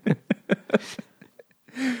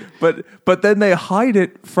But then they hide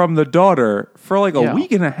it from the daughter for like a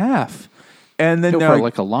week and a half. And then for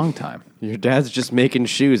like a long time. Your dad's just making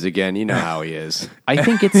shoes again. You know how he is. I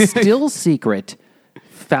think it's still secret.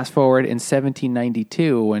 Fast forward in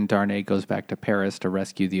 1792 when Darnay goes back to Paris to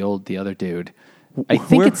rescue the other dude. I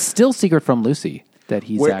think it's still secret from Lucy that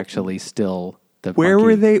he's actually still the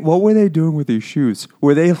Marquis. What were they doing with these shoes?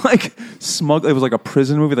 Were they like smug? It was like a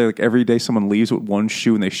prison movie. Like every day someone leaves with one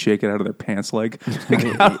shoe and they shake it out of their pants leg. Like,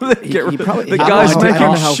 how do they get the guy's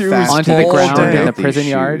making shoes onto the ground day. in the prison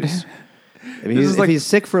yard. I mean, if he's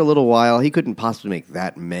sick for a little while, he couldn't possibly make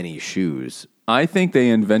that many shoes. I think they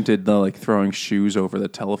invented the like throwing shoes over the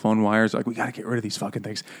telephone wires. Like, we got to get rid of these fucking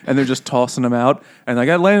things. And they're just tossing them out. And I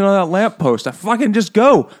got landed on that lamppost. I fucking just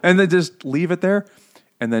go. And they just leave it there.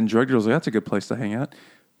 And then drug dealers like, that's a good place to hang out.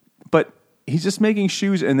 But he's just making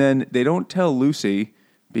shoes. And then they don't tell Lucy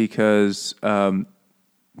because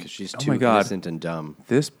she's too innocent and dumb.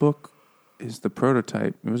 This book is the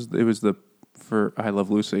prototype. It was the for I Love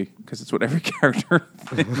Lucy because it's what every character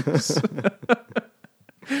thinks.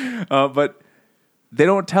 But they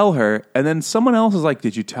don't tell her, and then someone else is like,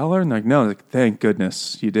 "Did you tell her?" And they're like, "No." Like, thank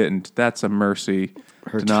goodness you didn't. That's a mercy.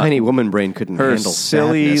 Her tiny woman brain couldn't handle her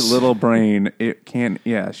silly sadness. little brain. It can't.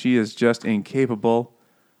 Yeah, she is just incapable.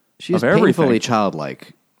 She is of everything. painfully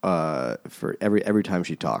childlike for every time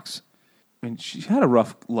she talks. I mean, she had a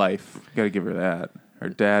rough life. Got to give her that. Her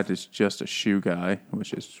dad is just a shoe guy,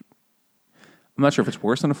 which is. I'm not sure if it's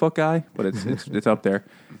worse than a foot guy, but it's up there.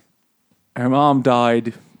 Her mom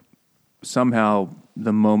died somehow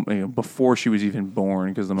the moment before she was even born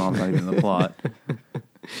because the mom's not even in the plot.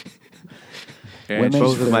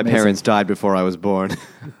 Both of my parents died before I was born.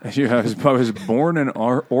 I was born an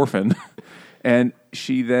orphan, and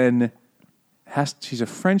she then she's a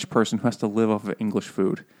French person who has to live off of English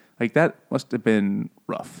food. Like, that must have been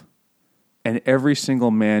rough. And every single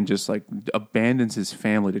man just like abandons his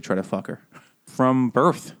family to try to fuck her from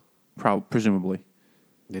birth, presumably.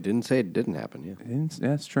 They didn't say it didn't happen. Yeah,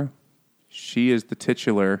 that's true. She is the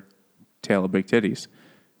titular tale of big titties.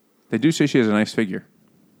 They do say she has a nice figure.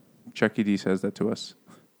 Chucky D says that to us.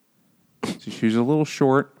 So she was a little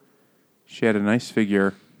short. She had a nice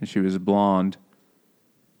figure, and she was blonde.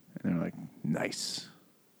 And they're like, nice.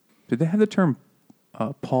 Did they have the term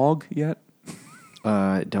pog yet?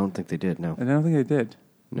 I don't think they did, no. I don't think they did.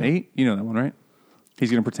 No. Nate, you know that one, right?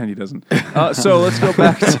 He's going to pretend he doesn't. So let's go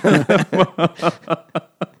back to...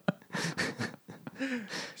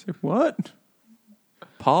 What?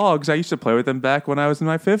 Pogs. I used to play with them back when I was in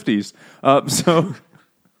my 50s. So,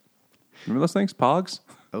 remember those things? Pogs?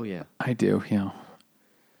 Oh, yeah. I do, yeah.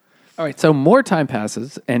 All right, so more time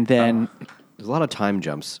passes, and then There's a lot of time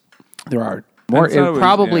jumps. there are more. And so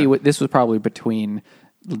This was probably between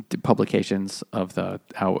the publications of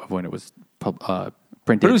when it was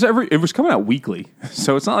printed. But it was coming out weekly.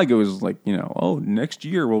 So it's not like it was like, next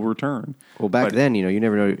year we'll return. Well, back then, you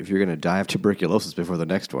never know if you're going to die of tuberculosis before the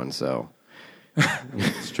next one, so...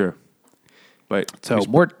 It's true. But So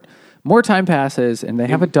more time passes, and they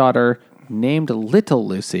have a daughter named Little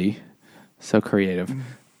Lucy. So creative.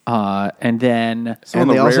 And then And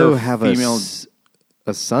they also rare have female-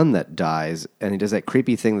 a son that dies, and he does that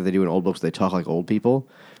creepy thing that they do in old books. They talk like old people.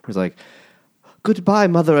 It's like, "Goodbye,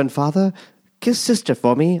 mother and father. Kiss sister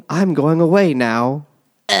for me. I'm going away now."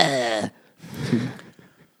 He's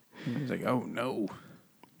like, oh no,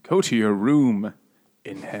 go to your room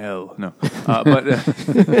in hell. No, but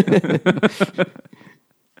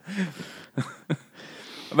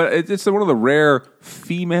but it's one of the rare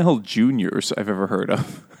female juniors I've ever heard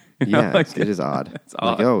of. Yeah, Like, it is odd. It's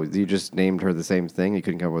odd. Like, oh, you just named her the same thing. You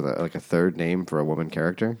couldn't come up with a third name for a woman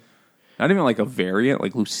character. Not even like a variant,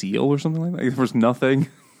 like Lucille or something like that. There was nothing.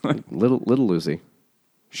 Like Little Lucy.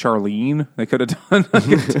 Charlene, they could have done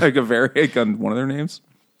like a variant on one of their names.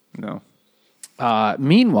 No.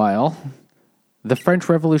 meanwhile, the French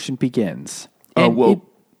Revolution begins. And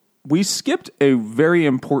We skipped a very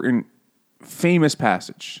important, famous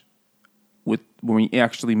passage when we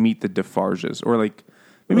actually meet the Defarges, or like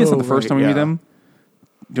maybe it's not the first time we meet them.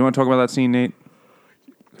 Do you want to talk about that scene, Nate?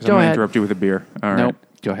 I'm Go going to ahead. interrupt you with a beer. All right. Nope.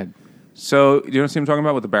 Go ahead. So, do you want to see what I'm talking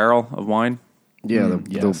about with the barrel of wine? Yeah,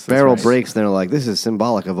 yes, the that's barrel right. breaks, and they're like, "This is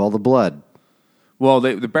symbolic of all the blood." Well,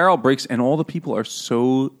 the barrel breaks, and all the people are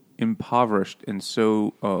so impoverished and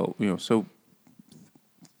so, so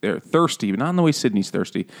they're thirsty, but not in the way Sydney's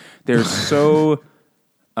thirsty. They're so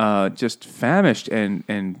just famished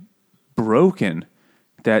and broken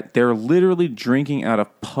that they're literally drinking out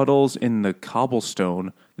of puddles in the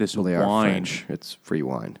cobblestone. This Well, they are wine. French. It's free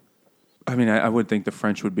wine. I mean, I would think the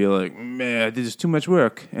French would be like, "Man, this is too much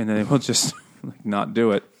work," and then they will just like not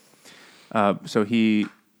do it.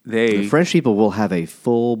 The French people will have a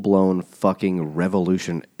full-blown fucking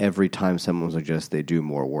revolution every time someone suggests they do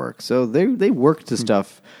more work. So they work to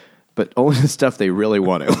stuff, but only the stuff they really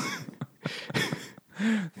want to.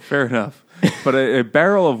 Fair enough. But a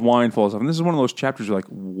barrel of wine falls off. And this is one of those chapters you're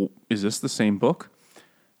like, is this the same book?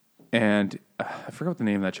 And I forgot what the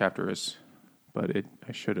name of that chapter is, but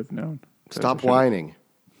I should have known. Stop whining.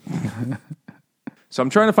 So I'm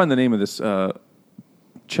trying to find the name of this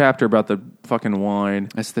chapter about the fucking wine.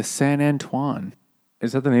 It's the Saint Antoine,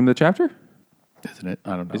 Is that the name of the chapter? isn't it?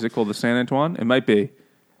 I don't know. Is it called the Saint Antoine? It might be.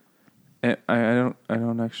 I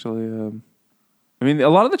don't actually... I mean, a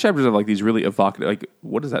lot of the chapters have like these really evocative, like,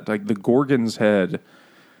 what is that? Like the Gorgon's Head.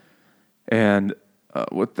 And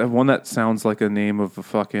what the one that sounds like a name of a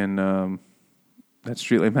fucking, that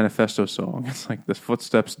Streetlight Manifesto song. It's like the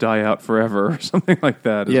footsteps die out forever or something like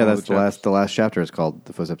that. Yeah, that's the last chapter is called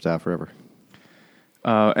 "The Footsteps Die Forever."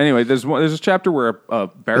 Anyway, there's a chapter where a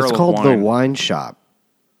barrel It's of called wine. The Wine Shop.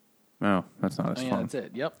 No, that's not as Oh, yeah, fun. that's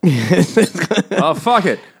it. Yep. Oh, fuck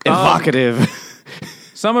it. Evocative.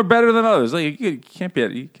 Some are better than others. Like, you can't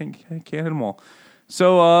hit them all.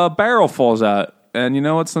 So a barrel falls out. And you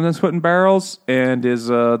know what's sometimes put in barrels? And is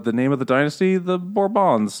the name of the dynasty? The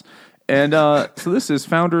Bourbons. And so this is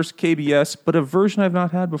Founders KBS, but a version I've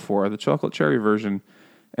not had before, the chocolate cherry version.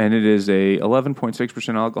 And it is a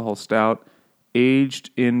 11.6% alcohol stout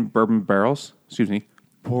aged in bourbon barrels. Excuse me.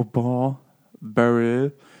 Bourbon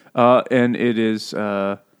barrel. And it is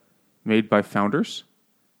made by Founders.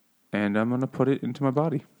 And I'm going to put it into my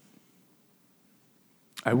body.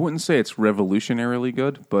 I wouldn't say it's revolutionarily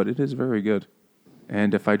good, but it is very good.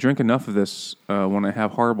 And if I drink enough of this when I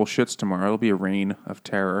have horrible shits tomorrow, it'll be a reign of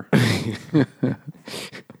terror.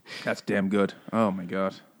 That's damn good. Oh, my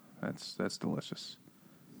God. That's delicious.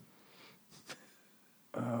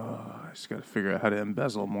 I just got to figure out how to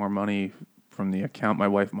embezzle more money from the account my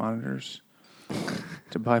wife monitors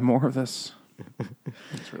to buy more of this.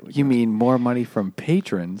 It's really You mean more money from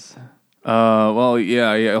patrons? well,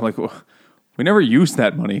 yeah. Like, we never used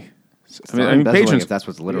that money. I mean, Embezzling, patrons. if that's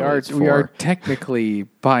what's We literally are, it's we are for. technically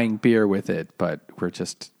buying beer with it, but we're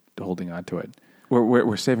just holding on to it.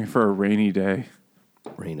 We're saving for a rainy day.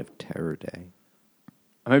 Reign of Terror Day.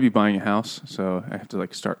 I might be buying a house, so I have to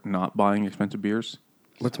like start not buying expensive beers.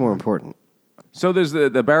 What's more important? So there's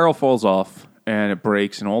the barrel falls off, and it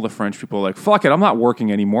breaks, and all the French people are like, fuck it, I'm not working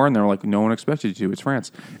anymore. And they're like, no one expected you to. It's France.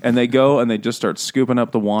 And they go and they just start scooping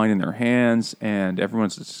up the wine in their hands, and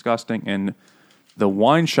everyone's disgusting. And the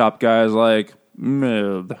wine shop guy is like,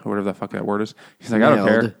 whatever the fuck that word is. He's like, I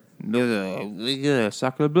don't care.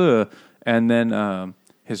 Sacre bleu. And then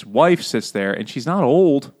his wife sits there, and she's not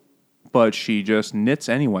old, but she just knits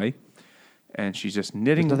anyway. And she's just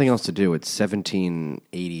knitting. There's nothing else to do. It's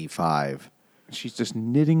 1785. She's just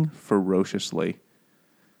knitting ferociously.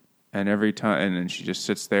 And every time, and then she just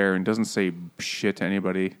sits there and doesn't say shit to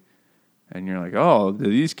anybody. And you're like, oh, do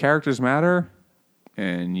these characters matter?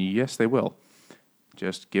 And yes, they will.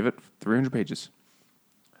 Just give it 300 pages.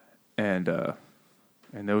 And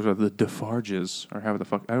those are the Defarges, or how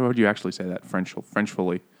would you actually say that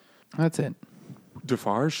Frenchfully? That's it.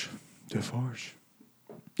 Defarge.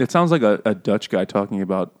 It sounds like a Dutch guy talking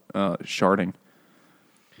about sharding.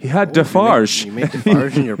 He had Defarge. You made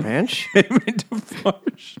Defarge in your pants? He made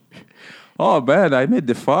Defarge. Oh, man, I made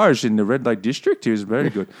Defarge in the red light district. It was very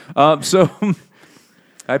good. So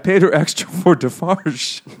I paid her extra for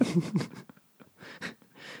Defarge.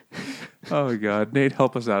 Oh, my God. Nate,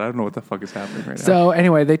 help us out. I don't know what the fuck is happening right now. So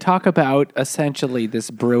anyway, they talk about essentially this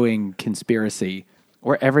brewing conspiracy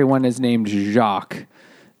where everyone is named Jacques,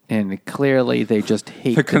 and clearly they just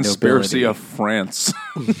hate the conspiracy nobility. of France.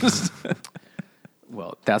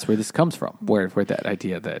 Well, that's where this comes from, where that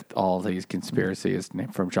idea that all these conspiracy is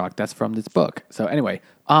named from Jacques. That's from this book. So anyway,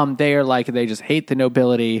 they just hate the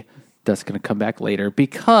nobility. That's going to come back later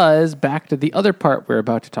because back to the other part we're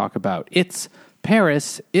about to talk about. It's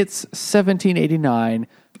Paris. It's 1789,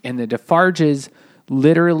 and the Defarges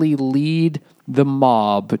literally lead the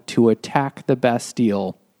mob to attack the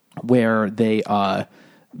Bastille, where they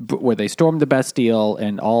storm the Bastille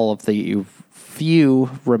and all of the few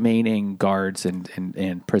remaining guards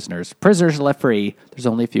and prisoners. Prisoners left free. There's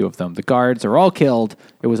only a few of them. The guards are all killed.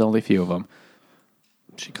 It was only a few of them.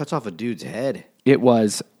 She cuts off a dude's head. It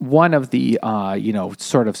was one of the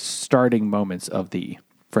sort of starting moments of the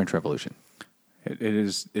French Revolution. It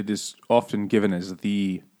is often given as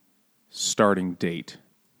the starting date.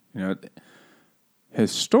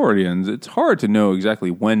 Historians, it's hard to know exactly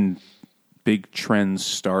when big trends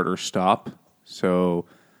start or stop. So,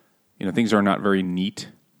 things are not very neat.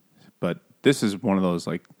 But this is one of those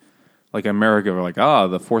like America, we're like,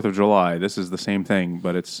 the 4th of July. This is the same thing,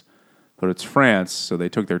 but it's France, so they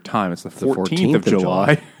took their time. It's the 14th of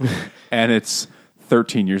July, and it's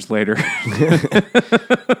 13 years later.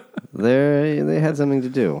 They had something to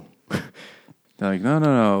do. They're like,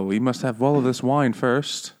 no, we must have all of this wine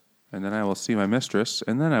first, and then I will see my mistress,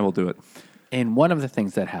 and then I will do it. And one of the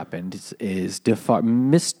things that happened is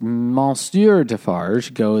Monsieur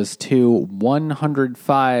Defarge goes to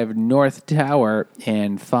 105 North Tower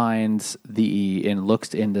and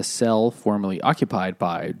looks in the cell formerly occupied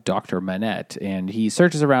by Dr. Manette, and he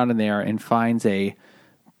searches around in there and finds a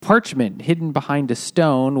parchment hidden behind a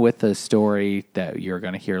stone with a story that you're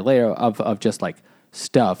going to hear later of just like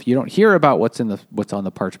stuff. You don't hear about what's on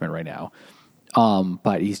the parchment right now,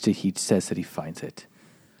 but he says that he finds it.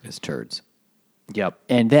 It's turds. Yep.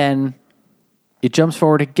 And then it jumps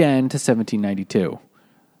forward again to 1792.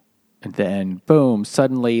 And then, boom,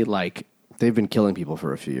 suddenly, they've been killing people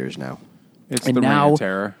for a few years now. It's and the now Reign of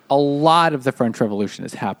Terror. A lot of the French Revolution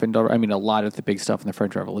has happened. A lot of the big stuff in the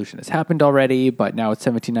French Revolution has happened already, but now it's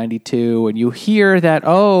 1792, and you hear that,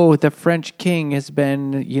 the French king has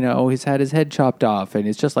been, he's had his head chopped off, and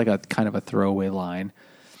it's just like a kind of a throwaway line.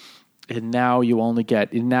 And now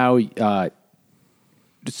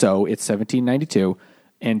so it's 1792,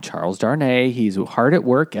 and Charles Darnay, he's hard at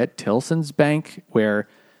work at Tilson's Bank, where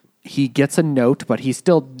he gets a note, but he's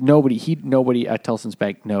still nobody at Tilson's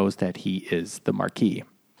Bank knows that he is the Marquis.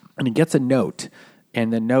 And he gets a note,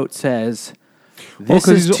 and the note says, "This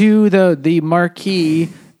is to the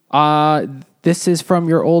Marquis. This is from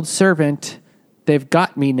your old servant. They've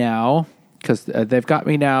got me now.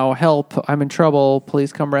 Help! I'm in trouble.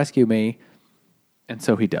 Please come rescue me." And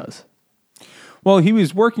so he does. Well, he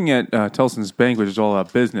was working at Telson's Bank, which is all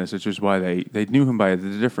about business, which is why they knew him by the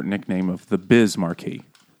different nickname of the Biz Marquis.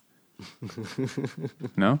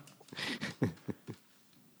 No?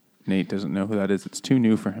 Nate doesn't know who that is. It's too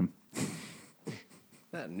new for him.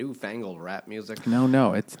 That newfangled rap music.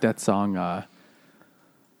 No, it's that song.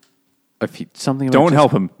 Something. About Don't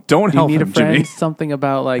help him. Don't help need him, a friend, Jimmy. Something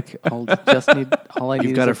about all I need.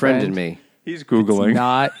 You've got a friend in me. He's Googling. It's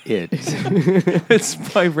not it. It's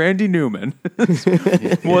by Randy Newman.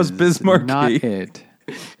 Was Biz Marquis. Not it.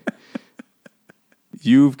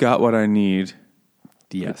 You've got what I need.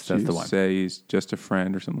 Yes, that's the one. Say he's just a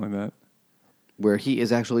friend or something like that. Where he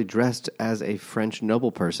is actually dressed as a French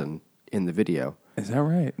noble person in the video. Is that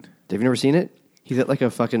right? Have you never seen it? He's at like a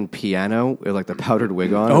fucking piano with like the powdered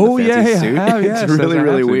wig on. Oh, and the fancy yeah, suit. I have, yes, It's really, I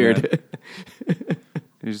really have seen weird.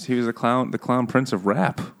 He was the clown prince of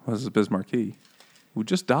rap, was Biz Markie, who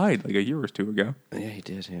just died like a year or two ago. Yeah, he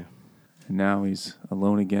did, yeah. And now he's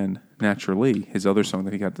alone again, naturally. His other song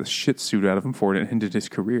that he got the shit suit out of him for, and it ended his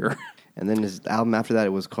career. And then his album after that,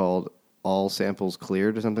 it was called All Samples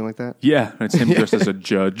Cleared or something like that? Yeah, and it's him dressed as a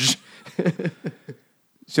judge.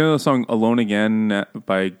 You know the song Alone Again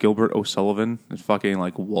by Gilbert O'Sullivan? It's fucking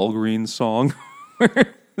like Walgreens song.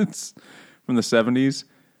 It's from the 70s.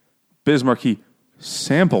 Biz Markie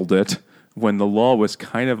sampled it when the law was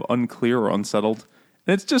kind of unclear or unsettled.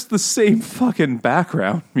 And it's just the same fucking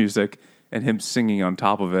background music and him singing on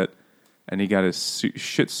top of it. And he got his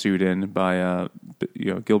shit suit in by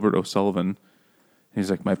Gilbert O'Sullivan. And he's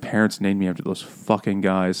like, my parents named me after those fucking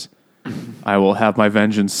guys. I will have my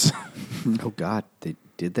vengeance. Oh, God.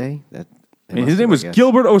 Did they? His name was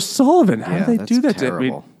Gilbert O'Sullivan. How Yeah, did they do that?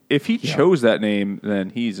 terrible. If he chose that name,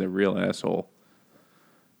 then he's a real asshole.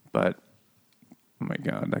 But, oh my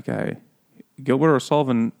God, that guy. Gilbert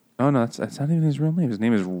O'Sullivan. Oh, no, that's not even his real name. His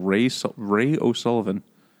name is Ray O'Sullivan.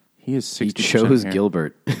 He is 60%. He chose here.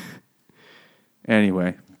 Gilbert.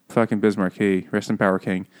 Anyway, fucking Biz Markie. Rest in power,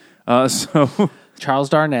 King. So Charles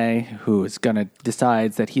Darnay, who is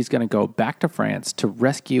decides that he's gonna go back to France to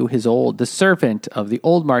rescue the servant of the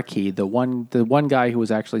old Marquis, the one guy who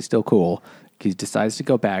was actually still cool. He decides to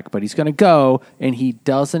go back, but he's gonna go, and he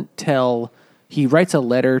doesn't tell. He writes a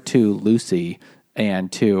letter to Lucy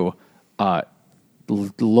and to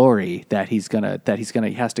Laurie that he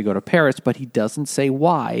has to go to Paris, but he doesn't say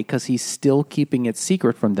why because he's still keeping it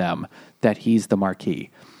secret from them that he's the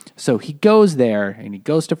Marquis. So he goes there and he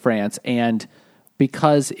goes to France, and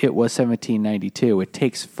because it was 1792, it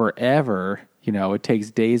takes forever. It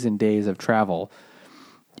takes days and days of travel,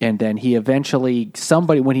 and then he eventually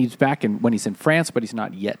when he's in France, but he's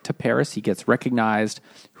not yet to Paris, he gets recognized.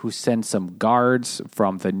 Who sends some guards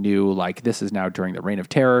from the new this is now during the Reign of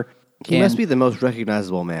Terror. He must be the most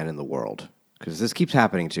recognizable man in the world because this keeps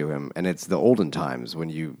happening to him, and it's the olden times when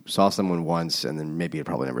you saw someone once and then maybe you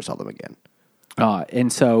probably never saw them again.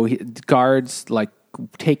 And so guards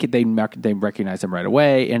take it. They recognize him right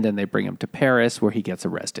away, and then they bring him to Paris, where he gets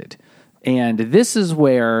arrested. And this is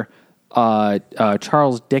where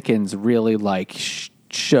Charles Dickens really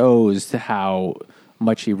shows how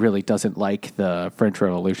much he really doesn't like the French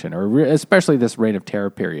Revolution, or especially this Reign of Terror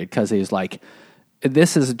period, because he's like,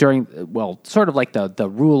 this is during sort of like the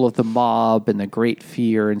rule of the mob and the Great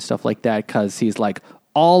Fear and stuff like that. Because he's like,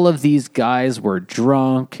 all of these guys were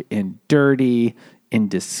drunk and dirty and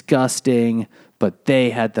disgusting, but they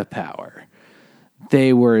had the power.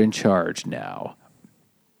 They were in charge now.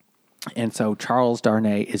 And so Charles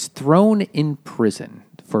Darnay is thrown in prison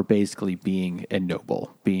for basically being a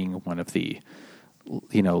noble, being one of the,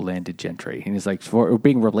 landed gentry. And he's like, for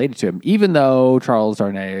being related to him, even though Charles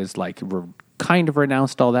Darnay is kind of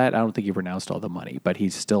renounced all that. I don't think he renounced all the money, but he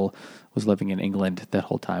still was living in England that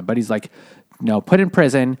whole time. But he's put in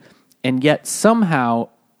prison, and yet somehow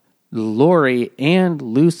Laurie and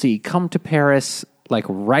Lucy come to Paris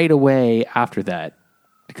right away after that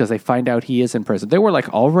because they find out he is in prison. They were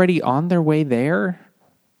already on their way there,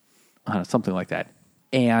 something like that.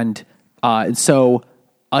 And so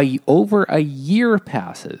over a year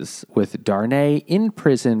passes with Darnay in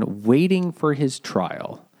prison waiting for his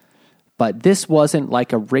trial. But this wasn't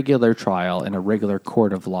a regular trial in a regular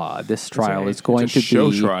court of law. This trial is going to be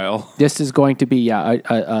show trial. This is going to be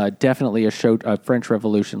definitely a French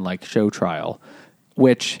Revolution show trial,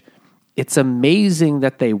 which it's amazing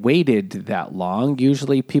that they waited that long.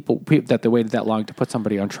 Usually, people that they waited that long to put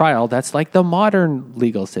somebody on trial. That's the modern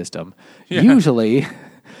legal system. Yeah.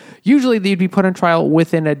 Usually they'd be put on trial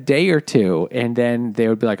within a day or two, and then they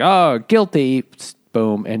would be like, "Oh, guilty."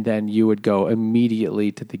 Boom, and then you would go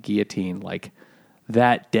immediately to the guillotine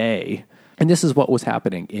that day. And this is what was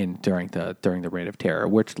happening during the Reign of Terror,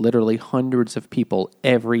 which literally hundreds of people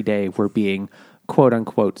every day were being quote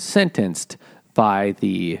unquote sentenced by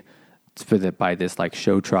this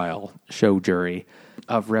show jury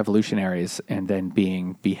of revolutionaries, and then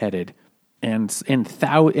being beheaded. And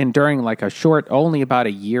during a short, only about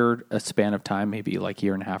a span of time, maybe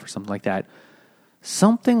year and a half or something like that,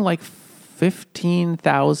 something like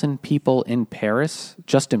 15,000 people in Paris,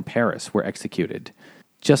 just in Paris, were executed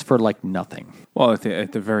just for nothing. Well,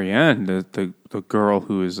 at the very end, the girl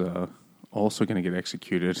who is also going to get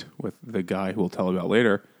executed with the guy who we'll tell about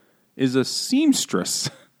later is a seamstress.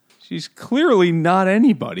 She's clearly not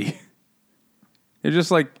anybody. It's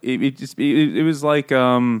just it was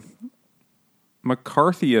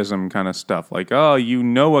McCarthyism kind of stuff. Like, oh, you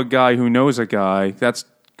know a guy who knows a guy. That's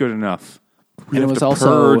good enough. We And it have was to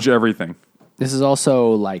also- purge everything. This is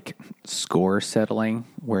also like score settling,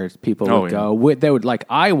 where people Oh, would yeah. go. They would like,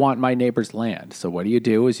 I want my neighbor's land. So what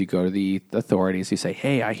do? Is you go to the authorities. You say,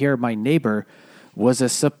 hey, I hear my neighbor was a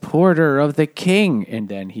supporter of the king, and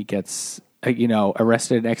then he gets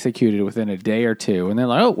arrested and executed within a day or two. And they're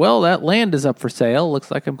like, oh, well, that land is up for sale.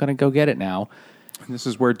 Looks like I'm going to go get it now. And this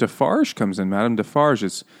is where Defarge comes in. Madame Defarge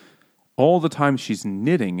is all the time she's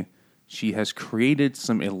knitting. She has created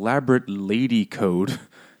some elaborate lady code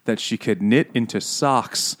that she could knit into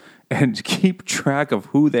socks and keep track of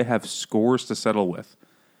who they have scores to settle with.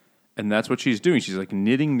 And that's what she's doing. She's like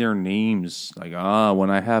knitting their names. Like, when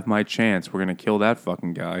I have my chance, we're going to kill that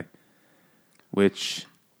fucking guy. Which...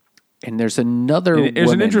 And there's another There's an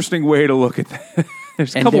woman- interesting way to look at that.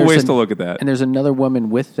 There's a and couple there's ways an- to look at that. And there's another woman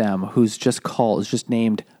with them who's just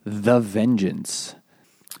named The Vengeance.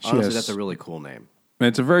 Honestly, that's a really cool name. And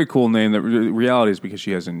it's a very cool name. The reality is because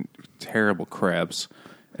she has terrible crabs.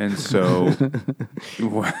 And so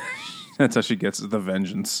that's how she gets the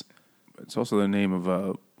vengeance. It's also the name of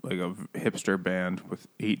a hipster band with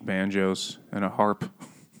 8 banjos and a harp.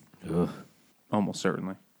 Ugh. Almost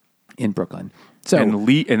certainly. In Brooklyn. So And a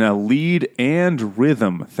lead and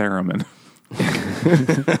rhythm theremin.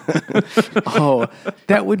 Oh,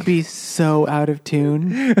 that would be so out of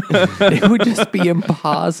tune. It would just be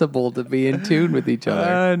impossible to be in tune with each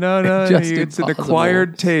other. No. Just It's an impossible.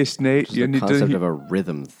 acquired taste, Nate. Just the concept of a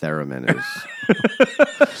rhythm theremin is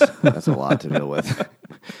that's a lot to deal with.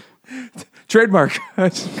 Trademark.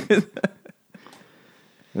 The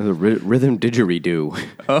rhythm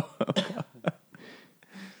didgeridoo.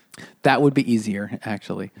 That would be easier,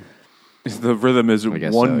 actually. The rhythm is one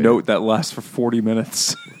guess so, yeah. note that lasts for 40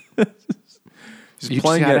 minutes. You just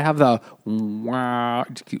got to have the wah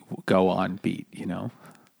go on beat,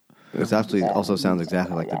 This actually also sounds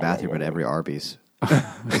exactly like the bathroom at every Arby's.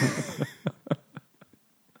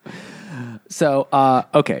 So,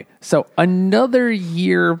 okay. So another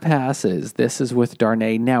year passes. This is with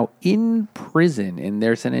Darnay now in prison, and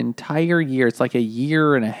there's an entire year. It's like a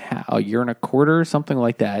year and a quarter, something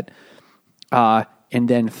like that. And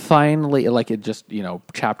then finally, like it just,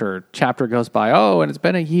 chapter goes by. Oh, and it's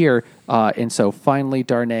been a year. And so finally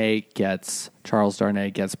Charles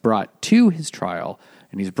Darnay gets brought to his trial,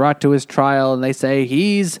 and he's brought to his trial, and they say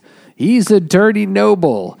he's a dirty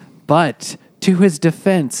noble, but to his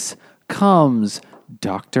defense comes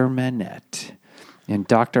Dr. Manette. And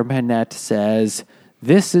Dr. Manette says,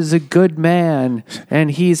 this is a good man.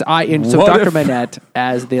 And so Dr. Manette,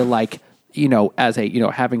 as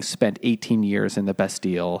having spent 18 years in the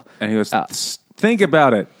Bastille. And he goes, think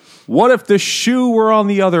about it. What if the shoe were on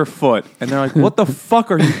the other foot? And they're like, what the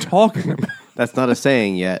fuck are you talking about? That's not a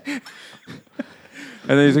saying yet. And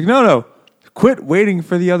then he's like, no. Quit waiting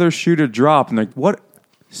for the other shoe to drop. And they're like, what?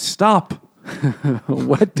 Stop.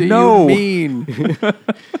 What do No. you mean?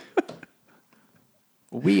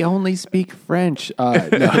 We only speak French. No.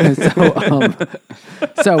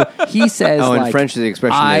 So he says, Oh, in like, French, the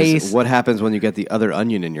expression is, what happens when you get the other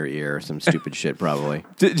onion in your ear? Some stupid shit, probably.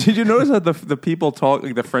 Did you notice that the people talk,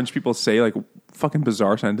 like the French people say like fucking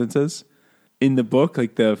bizarre sentences? In the book,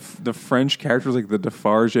 like the French characters, like the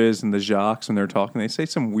Defarges and the Jacques, when they're talking, they say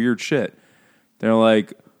some weird shit. They're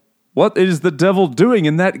like, what is the devil doing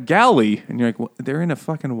in that galley? And you're like, well, they're in a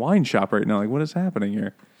fucking wine shop right now. Like, what is happening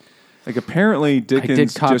here? Like, apparently Dickens I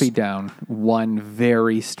did copy down one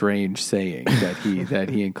very strange saying that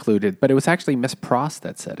he included, but it was actually Miss Pross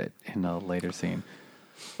that said it in a later scene.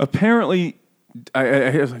 Apparently,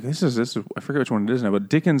 I was like, this is I forget which one it is now, but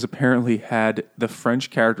Dickens apparently had the French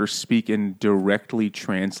characters speak in directly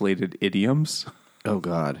translated idioms. Oh,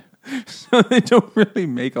 God. So they don't really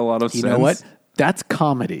make a lot of sense. You know what? That's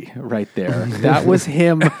comedy right there. That was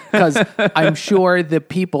him, because I'm sure the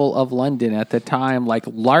people of London at the time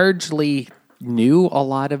largely knew a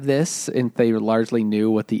lot of this, and they largely knew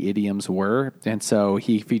what the idioms were. And so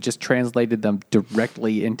if he just translated them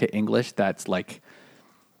directly into English, that's like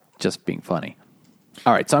just being funny.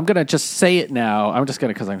 All right, so I'm going to just say it now. I'm just going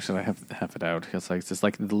to, because I'm just going to have it out, because it's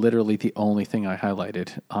like literally the only thing I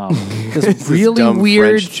highlighted. This really dumb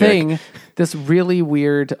weird French chick. thing, this really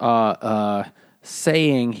weird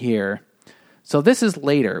saying here. So this is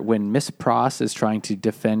later when Miss Pross is trying to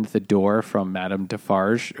defend the door from Madame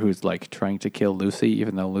Defarge, who's like trying to kill Lucy,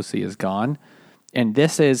 even though Lucy is gone. And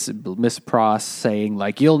this is Miss Pross saying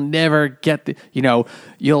like, you'll never get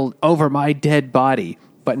you'll over my dead body.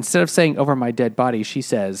 But instead of saying over my dead body, she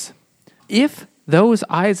says, if those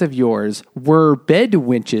eyes of yours were bed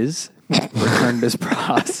winches, returned Miss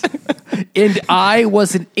Pross. And I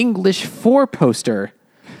was an English four-poster.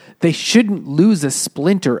 They shouldn't lose a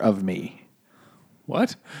splinter of me.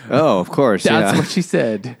 What? Oh, of course. That's yeah. what she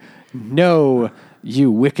said. No,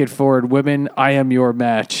 you wicked forward women, I am your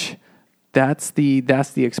match. That's the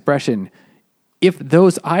expression. If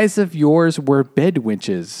those eyes of yours were bed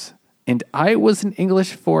winches, and I was an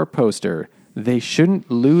English four-poster, they shouldn't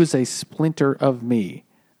lose a splinter of me.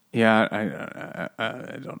 Yeah,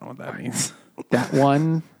 I don't know what that means. That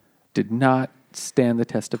one did not stand the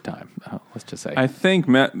test of time. Let's just say. I think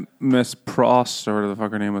Miss Pross, or whatever the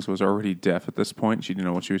fuck her name was already deaf at this point. She didn't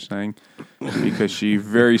know what she was saying because she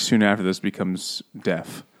very soon after this becomes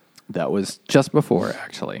deaf. That was just before,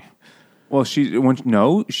 actually. Well, she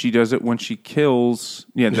does it when she kills.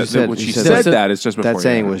 Yeah, She said that is just before. That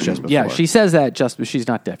saying was just before. Yeah, she says that but she's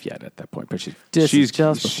not deaf yet at that point. But she's just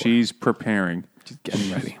before. She's preparing. She's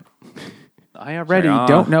getting ready. I already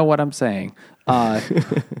don't know what I'm saying.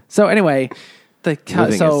 So anyway,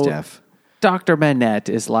 Living is deaf. Dr. Manette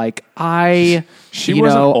is like, she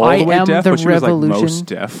wasn't all I the way am deaf, the but she was like revolution. most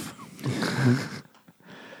deaf.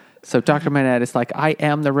 So Dr. Manette is like, I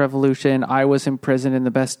am the revolution. I was in prison in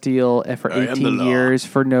the Bastille for 18 years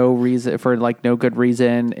for no reason, for like no good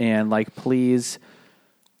reason, and like, please,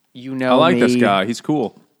 I like me. this guy. He's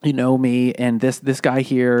cool. You know me, and this guy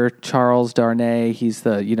here, Charles Darnay. He's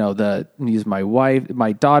he's my wife,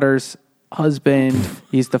 my daughter's husband.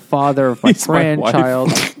 He's the father of my He's my grandchild.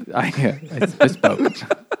 I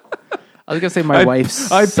misspoke. I was gonna say my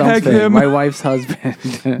wife's I something. peg him. My wife's husband.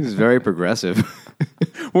 He's very progressive.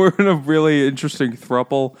 We're in a really interesting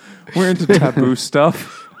throuple. We're into taboo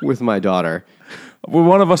stuff. With my daughter. Well,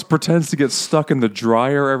 one of us pretends to get stuck in the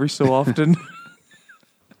dryer every so often.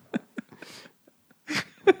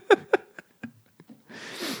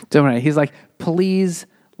 He's like, please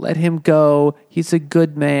let him go. He's a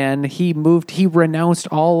good man. He renounced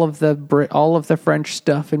all of the French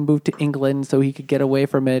stuff and moved to England so he could get away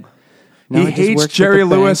from it. Now He hates Jerry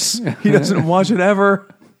Lewis. He doesn't watch it ever.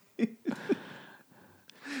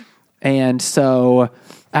 And so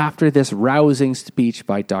after this rousing speech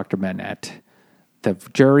by Dr. Manette, the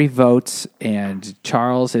jury votes and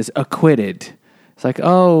Charles is acquitted. It's like,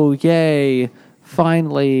 oh, yay.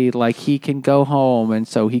 Finally, like, he can go home. And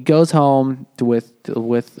so he goes home with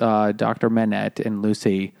Dr. Manette and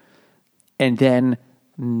Lucy. And then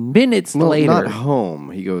minutes later, not home.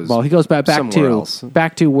 He goes. Well, he goes back else.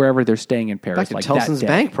 to wherever they're staying in Paris. Back to like Tellson's that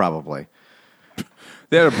day. Bank, probably.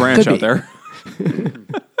 They had a branch Could out be. there.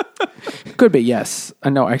 Could be, yes.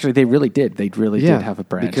 No, actually, they really did. They really did have a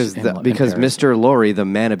branch because in because Paris. Mr. Laurie, the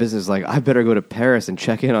man of business, is like, I better go to Paris and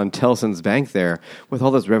check in on Tellson's Bank there. With all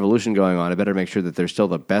this revolution going on, I better make sure that they're still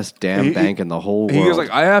the best damn bank in the whole world. He goes like,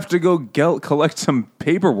 I have to go collect some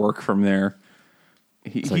paperwork from there.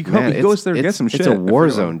 He Man, goes there to get some shit. It's a war I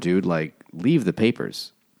forgot. zone, dude. Like, leave the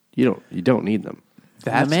papers. You don't need them.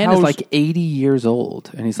 The man is like 80 years old,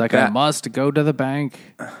 and he's like, I must go to the bank.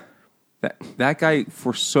 That guy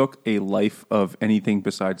forsook a life of anything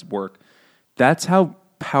besides work. That's how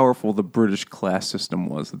powerful the British class system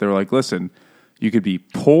was. They're like, listen, you could be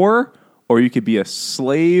poor or you could be a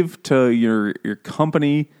slave to your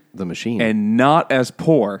company. The machine. And not as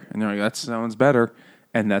poor. And they're like, that sounds better.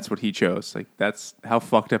 And that's what he chose. Like, that's how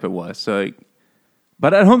fucked up it was. So, like,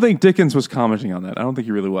 but I don't think Dickens was commenting on that. I don't think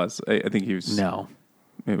he really was. I think he was. No.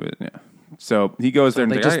 Yeah. So he goes there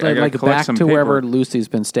and They like, just I gotta like collect back some to wherever paperwork. Lucy's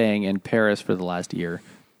been staying in Paris for the last year.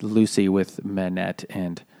 Lucy with Manette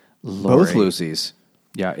and Laurie. Both Lucy's.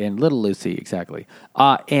 Yeah, and little Lucy, exactly.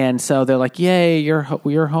 And so they're like, yay, you're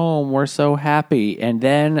home. We're so happy. And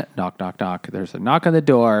then, knock, knock, knock. There's a knock on the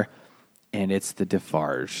door, and it's the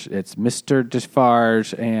Defarge. It's Mr.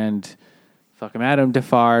 Defarge and fucking Madame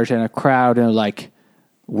Defarge and a crowd, and they're like,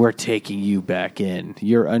 we're taking you back in.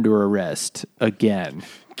 You're under arrest again.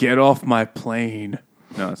 Get off my plane.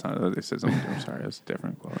 No, it's not. They said something. I'm sorry, it's a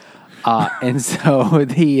different quote. And so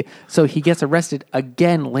he gets arrested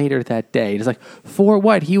again later that day. It's like, for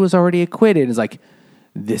what? He was already acquitted. It's like,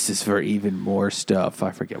 this is for even more stuff.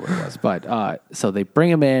 I forget what it was. But so they bring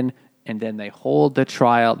him in, and then they hold the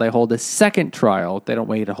trial. They hold a second trial. They don't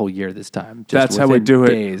wait a whole year this time. That's how we do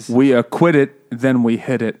days. it. We acquit it, then we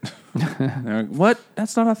hit it. They're like, what?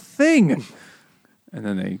 That's not a thing. And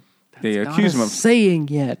then they accuse him of saying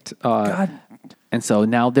yet. God. And so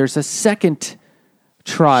now there's a second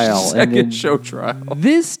trial. Second show trial.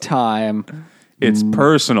 This time, It's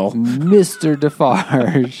personal. Mr.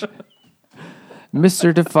 Defarge.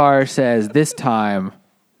 Mr. Defarge says, this time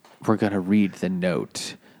we're going to read the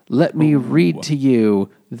note. Let me read to you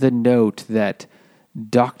the note that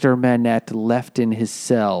Dr. Manette left in his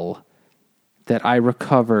cell that I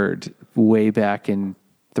recovered way back in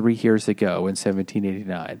 3 years ago in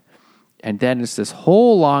 1789. And then it's this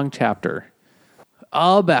whole long chapter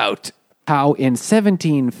about how in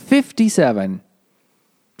 1757,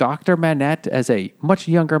 Dr. Manette, as a much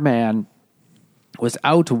younger man, was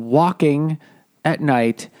out walking at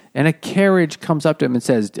night, and a carriage comes up to him and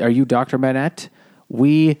says, "Are you Dr. Manette?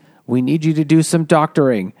 We need you to do some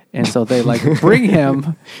doctoring." And so they bring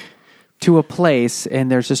him to a place,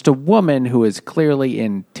 and there's just a woman who is clearly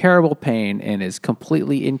in terrible pain and is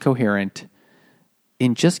completely incoherent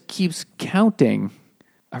and just keeps counting.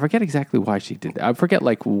 I forget exactly why she did that. I forget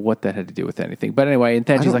what that had to do with anything. But anyway, and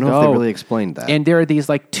then I she's don't like, know "Oh," if they really explained that. And there are these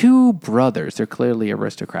two brothers. They're clearly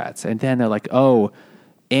aristocrats. And then they're like, "Oh,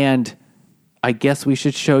 and I guess we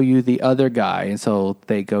should show you the other guy." And so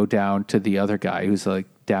they go down to the other guy who's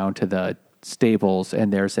down to the stables,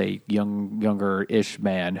 and there's a younger-ish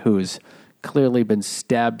man who's clearly been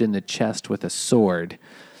stabbed in the chest with a sword.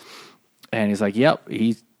 And he's like, "Yep,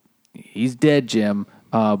 he's dead, Jim."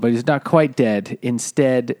 But he's not quite dead.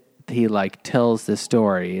 Instead, he tells this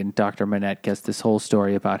story, and Dr. Manette gets this whole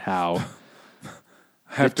story about how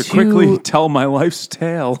I have to quickly tell my life's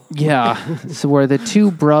tale. Yeah. So where the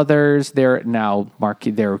two brothers, they're now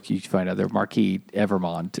you find out they're Marquis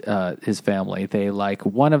Evermont, his family. They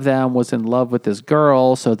one of them was in love with this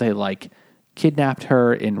girl, so they kidnapped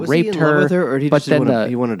her and raped her. Love with her, or he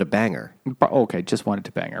wanted to bang her? Okay, just wanted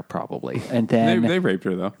to bang her probably. And then They raped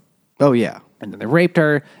her though. Oh yeah. And then they raped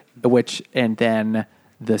her, and then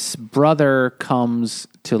this brother comes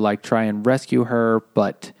to try and rescue her,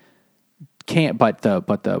 but can't. But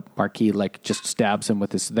the Marquis just stabs him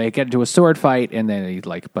with this. They get into a sword fight, and then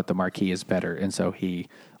but the Marquis is better, and so he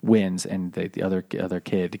wins, and the other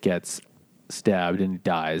kid gets stabbed and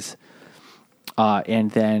dies.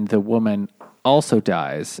 And then the woman also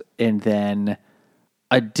dies, and then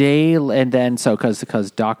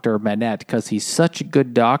because Dr. Manette, because he's such a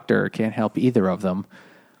good doctor, can't help either of them.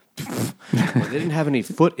 Well, they didn't have any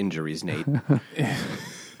foot injuries, Nate. Their feet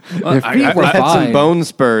If were they had fine. some bone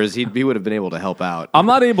spurs, he would have been able to help out. I'm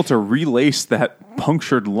not able to relace that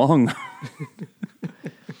punctured lung.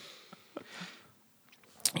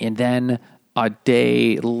 And then a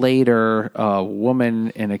day later, a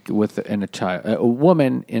woman in a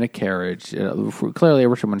carriage, clearly a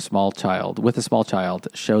rich woman, with a small child,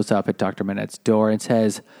 shows up at Dr. Manette's door and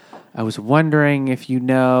says, "I was wondering if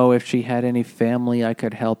she had any family I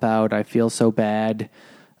could help out. I feel so bad."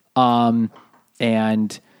 And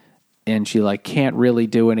she can't really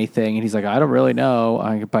do anything. And he's like, "I don't really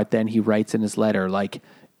know." But then he writes in his letter,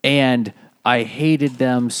 "And I hated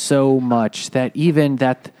them so much that even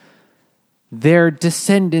that their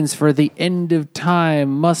descendants for the end of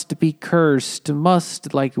time must be cursed,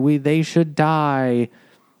 they should die."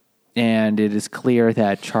 And it is clear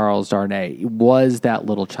that Charles Darnay was that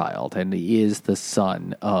little child, and he is the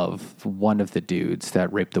son of one of the dudes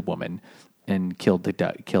that raped the woman and killed the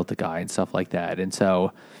guy and stuff like that. And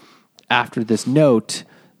so after this note,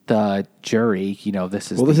 the jury,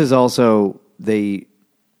 this is also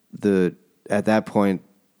at that point,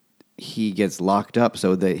 he gets locked up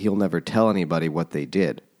so that he'll never tell anybody what they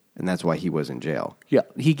did, and that's why he was in jail. Yeah,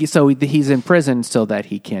 he's in prison so that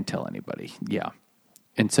he can't tell anybody. Yeah,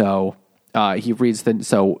 and so he reads and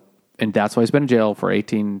that's why he's been in jail for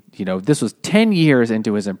 18. This was 10 years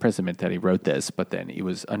into his imprisonment that he wrote this, but then he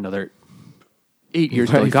was another 8 years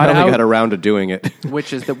till he got finally out, got around to doing it,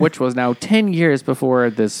 which was now 10 years before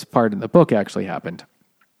this part in the book actually happened.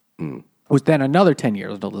 Was then another 10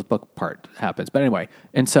 years until this book part happens. But anyway,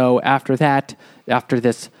 and so after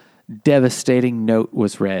this devastating note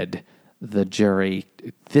was read, the jury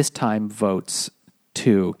this time votes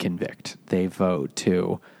to convict. They vote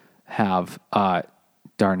to have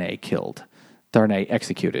Darnay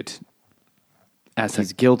executed. As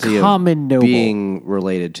he's guilty common of noble. being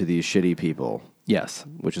related to these shitty people. Yes.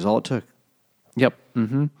 Which is all it took. Yep.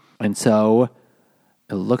 Mm-hmm. And so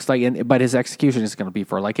it looks but his execution is going to be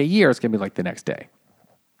for a year. It's going to be the next day.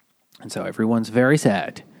 And so everyone's very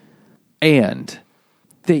sad. And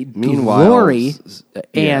meanwhile, Laurie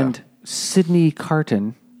and Sidney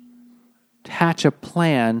Carton hatch a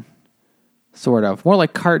plan, sort of. More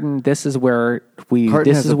like Carton, this is where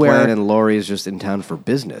Carton has a plan, and Laurie is just in town for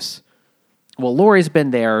business. Well, Laurie's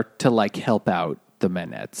been there to help out the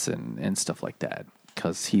Manettes and stuff like that,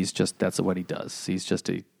 because that's what he does. He's just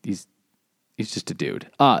a dude.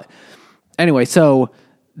 Anyway, so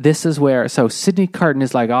this is where Sidney Carton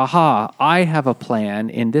is aha, I have a plan,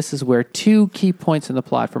 and this is where two key points in the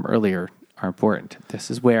plot from earlier are important.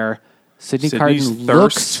 This is where Sidney Carton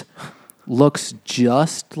looks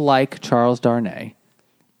just like Charles Darnay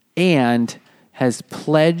and has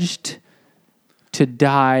pledged to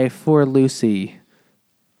die for Lucy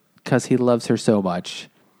because he loves her so much,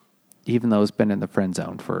 even though he's been in the friend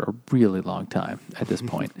zone for a really long time at this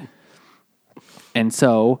point. And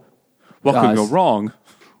so... What could go wrong?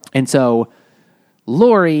 And so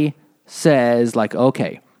Lori says, like,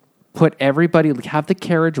 okay, put everybody, have the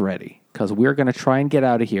carriage ready because we're going to try and get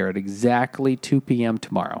out of here at exactly 2 p.m.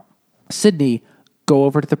 tomorrow. Sydney, go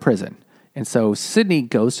over to the prison. And so Sydney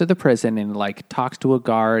goes to the prison and like talks to a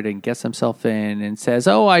guard and gets himself in and says,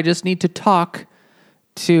 oh, I just need to talk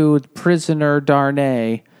to prisoner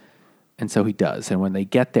Darnay. And so he does. And when they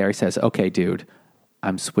get there, he says, okay, dude,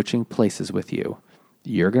 I'm switching places with you.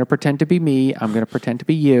 You're going to pretend to be me. I'm going to pretend to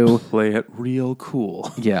be you. Play it real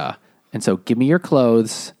cool. Yeah. And so give me your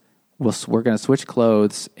clothes. We're going to switch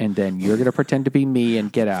clothes, and then you're going to pretend to be me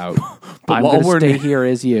and get out. I'm going to stay here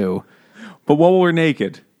as you. But while we're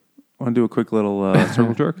naked, want to do a quick little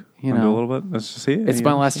circle jerk? You Wanna know, do a little bit? Let's just see it. It's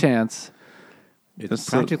my last chance. It's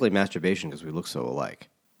practically masturbation because we look so alike.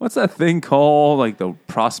 What's that thing called? Like the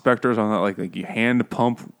prospectors on that, like you hand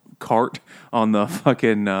pump cart on the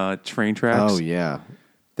fucking train tracks. Oh yeah,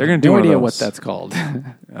 they're gonna do No one of idea those. what that's called.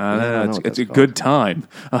 It's a good time.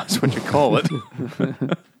 That's what you call it.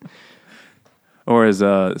 Or as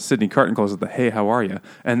Sidney Carton calls it, the "Hey, how are you?"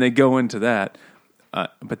 And they go into that,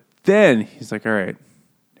 but then he's like, "All right,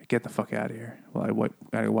 get the fuck out of here." Well, I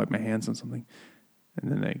gotta wipe my hands on something,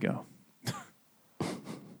 and then they go.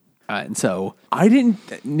 And so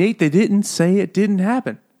Nate. They didn't say it didn't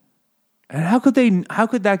happen. And how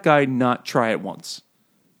could that guy not try it once?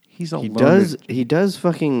 He's alone. He does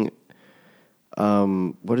fucking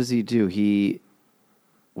what does he do? He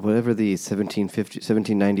whatever the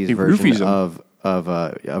 1790s version of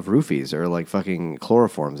roofies or like fucking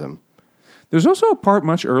chloroforms him. There's also a part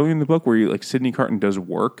much earlier in the book where Sidney Carton does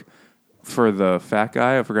work for the fat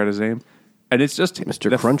guy. I forgot his name. And it's just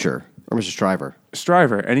Mr. Cruncher or Mr. Stryver.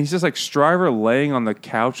 Stryver. And he's just like Stryver laying on the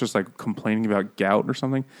couch just like complaining about gout or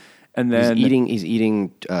something. And then he's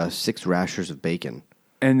eating 6 rashers of bacon.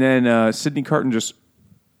 And then Sidney Carton just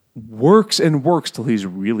works and works till he's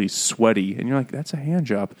really sweaty. And you're like, that's a hand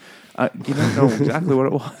job. You don't know exactly what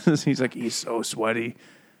it was. He's like, he's so sweaty.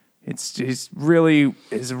 He's really,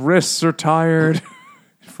 his wrists are tired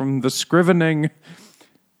from the scrivening.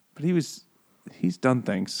 But he's done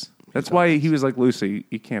things. That's why he was like, Lucy,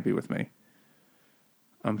 you can't be with me.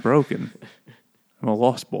 I'm broken. I'm a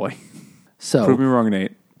lost boy. So prove me wrong,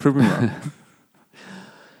 Nate. Prove me wrong.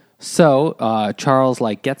 So Charles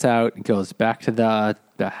like gets out and goes back to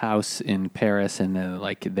the house in Paris, and then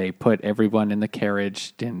like they put everyone in the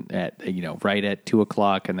carriage at right at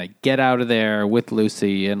 2:00, and they get out of there with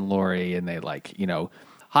Lucy and Lori, and they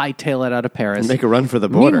hightail it out of Paris, and make a run for the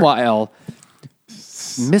border. Meanwhile,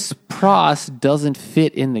 Miss Pross doesn't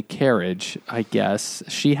fit in the carriage. I guess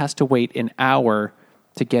she has to wait an hour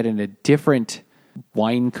to get in a different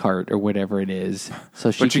wine cart or whatever it is,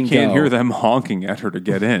 so she but you can can't go. hear them honking at her to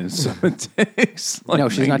get in. So it takes No,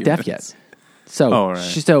 she's not deaf minutes. yet. So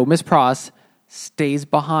so Miss Pross stays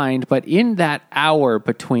behind, but in that hour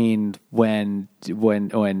between when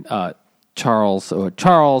Charles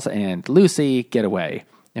and Lucy get away,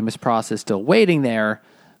 and Miss Pross is still waiting there,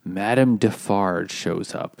 Madame Defarge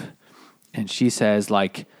shows up, and she says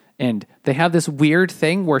and they have this weird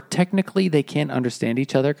thing where technically they can't understand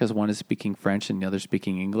each other because one is speaking French and the other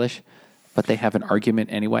speaking English, but they have an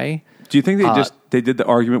argument anyway. Do you think they did the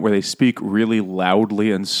argument where they speak really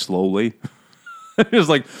loudly and slowly? It's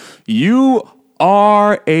like, you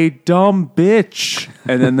are a dumb bitch.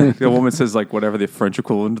 And then the woman says like whatever the French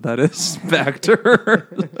equivalent of that is back to her.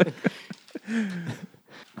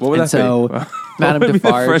 What would that be? Madame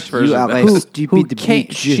Defarge, You are a stupid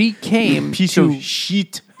bitch. she came Piece to of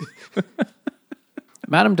shit.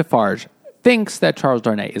 Madame Defarge thinks that Charles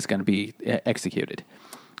Darnay is going to be executed.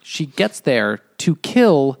 She gets there to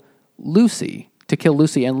kill Lucy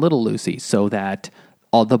and little Lucy, so that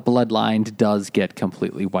all the bloodline does get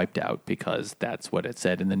completely wiped out, because that's what it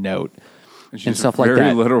said in the note and stuff like that.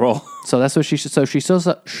 Very literal. So that's what she shows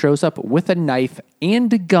up with a knife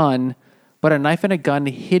and a gun, but a knife and a gun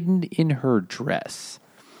hidden in her dress.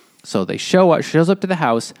 So they shows up to the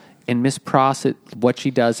house, and Miss Pross, what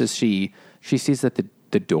she does is she sees that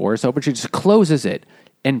the door is open. She just closes it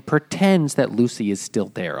and pretends that Lucy is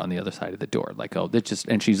still there on the other side of the door. Like,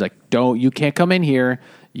 and she's like, you can't come in here.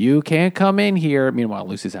 You can't come in here. Meanwhile,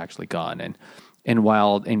 Lucy's actually gone. And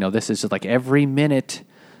while, this is just like every minute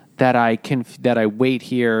that I wait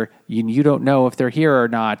here, you don't know if they're here or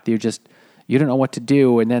not. You don't know what to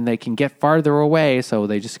do. And then they can get farther away. So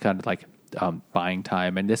they just kind of like buying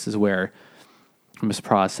time. And this is where Miss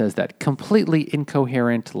Pross says that completely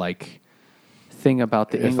incoherent, thing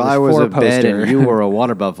about the If English I was a four-poster. bed and you were a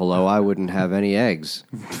water buffalo, I wouldn't have any eggs.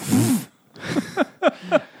 I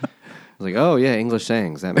was like, oh yeah, English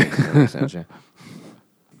sayings. That makes sense. Yeah.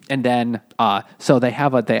 And then, so they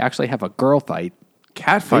actually have a girl fight.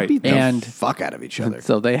 Cat They fight. beat the And- fuck out of each other.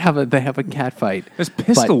 So they have a cat fight. There's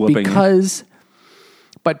pistol whipping.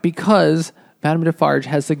 Because Madame Defarge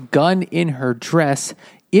has a gun in her dress,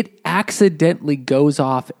 it accidentally goes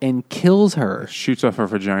off and kills her. Shoots off her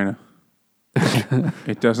vagina.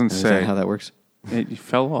 It doesn't Is say. that how that works? It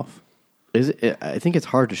fell off. I think it's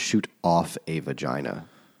hard to shoot off a vagina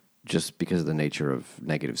just because of the nature of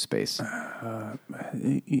negative space.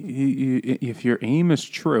 If your aim is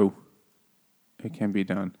true, it can be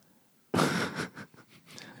done.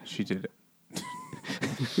 She did it.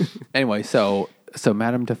 Anyway, so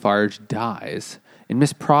Madame Defarge dies, and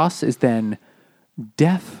Miss Pross is then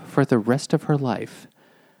deaf for the rest of her life,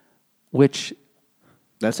 which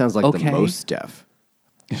That sounds like Okay. the most deaf.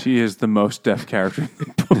 She is the most deaf character.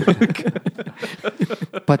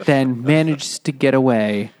 but then manages to get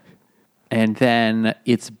away, and then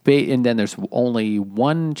and then there's only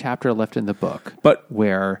one chapter left in the book. But-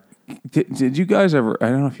 where Did you guys ever? I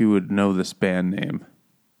don't know if you would know this band name,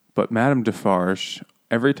 but Madame Defarge.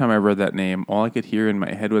 Every time I read that name, all I could hear in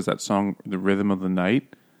my head was that song, "The Rhythm of the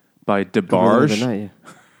Night" by DeBarge.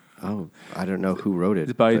 Oh, I don't know who wrote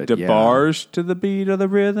it. By but DeBarge, to the beat of the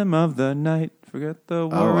rhythm of the night. Forget the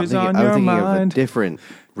Yeah. Oh, I'm worries thinking, on I'm your thinking of a mind. different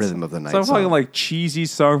rhythm of the night. Some song. fucking like cheesy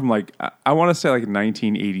song from like I want to say like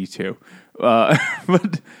 1982, but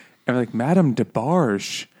I'm like Madame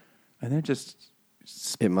Debarge, and they're just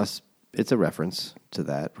It's a reference to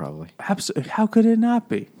that, probably. how could it not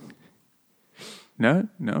be? No,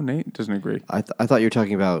 Nate doesn't agree. I thought you were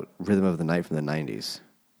talking about Rhythm of the Night from the 90s.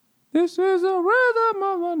 This is a rhythm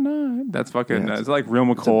of the night. That's fucking. Yeah, It's like Real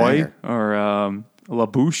McCoy banger. or La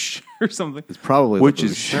Bouche or something. It's probably La which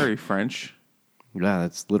is Bouche. very French. Yeah,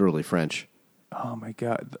 that's literally French. Oh my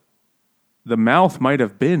god. The mouth might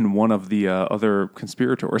have been one of the other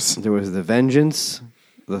conspirators. There was The Vengeance,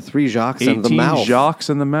 The Three Jacques, and The 18 Mouth. Jacques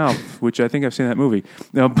in the Mouth, which I think I've seen that movie.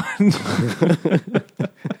 No, but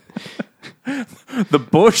the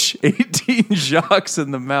Bush 18 Jacques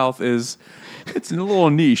in the Mouth it's a little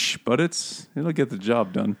niche, but it'll get the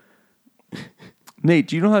job done. Nate,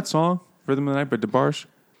 do you know that song, Rhythm of the Night by DeBarge?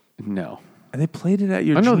 no. And they played it at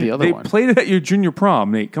your I know the other they one. played it at your junior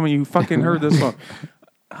prom, Nate. Come on, you fucking heard this song.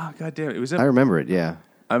 Oh god damn it. It was I remember it, yeah.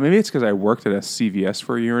 maybe it's because I worked at a CVS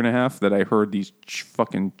for a year and a half that I heard these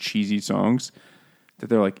fucking cheesy songs that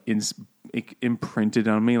they're like imprinted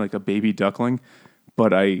on me like a baby duckling.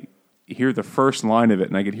 But I hear the first line of it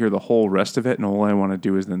and I could hear the whole rest of it, and all I want to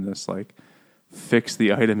do is then this like fix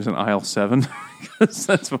the items in aisle 7 because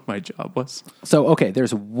that's what my job was. So, okay,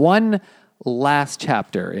 there's one last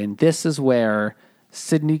chapter, and this is where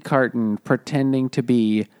Sidney Carton, pretending to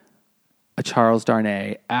be a Charles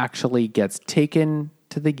Darnay, actually gets taken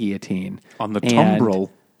to the guillotine. On the And- tumbril.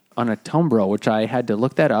 On a tumbril, which I had to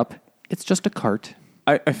look that up. It's just a cart.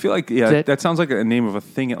 I feel like, That- that sounds like a name of a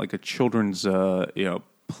thing at like a children's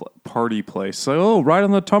party place. So, ride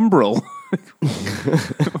on the tumbril.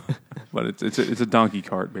 But it's a donkey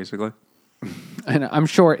cart, basically. And I'm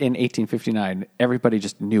sure in 1859, everybody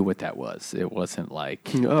just knew what that was. It wasn't like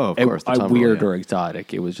Oh, of course, the tumbril, weird yeah. or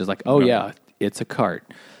exotic. It was just like, oh yeah, it's a cart.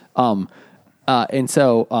 And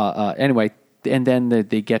so anyway, and then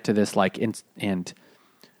they get to this like, and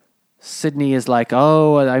Sydney is like,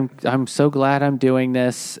 oh, I'm so glad I'm doing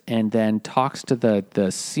this, and then talks to the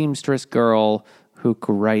seamstress girl who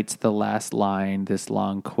writes the last line, this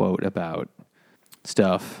long quote about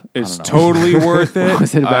stuff. It's I don't know. totally worth it. What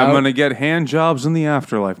was it about? I'm going to get hand jobs in the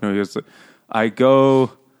afterlife. No, it's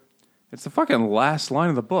the fucking last line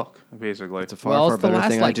of the book, basically. It's a far, Well, far it's the better last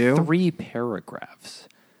thing like I do. 3 paragraphs.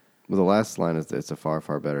 Well, the last line is, it's a far,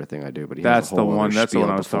 far better thing I do. But he That's has a the whole one. other That's the spiel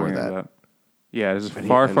one I was before talking that. about. Yeah, it is a And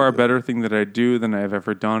far, he- far and- better thing that I do than I have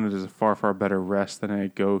ever done. It is a far, far better rest than I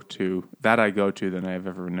go to than I have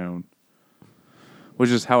ever known. Which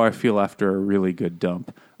is how I feel after a really good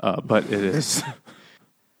dump. But it is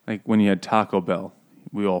like when you had Taco Bell.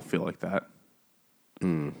 We all feel like that.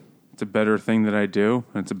 It's a better thing that I do,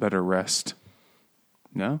 and it's a better rest.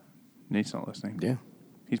 No? Nate's not listening. Yeah.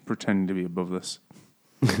 He's pretending to be above this.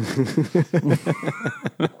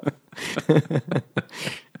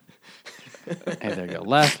 And there you go.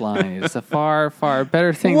 Last line. It's a far, far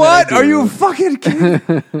better thing. What? That I Are do. you fucking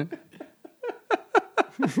kidding?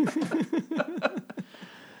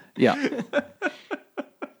 Yeah.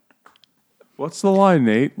 What's the line,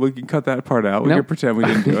 Nate? We can cut that part out. We Nope. can pretend we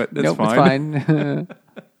didn't do it. That's Nope, fine. it's fine.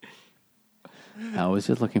 I was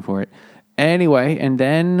just looking for it. Anyway, and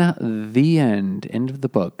then the end of the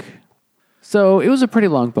book. So it was a pretty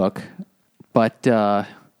long book, but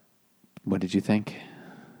what did you think?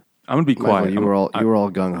 I'm gonna be quiet. Michael, you were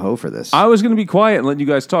all gung ho for this. I was gonna be quiet and let you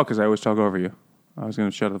guys talk because I always talk over you. I was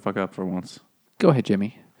gonna shut the fuck up for once. Go ahead,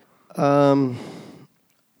 Jimmy. You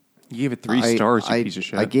gave it 3 stars, you piece of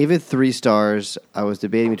shit. I gave it 3 stars. I was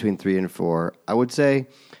debating between 3 and 4. I would say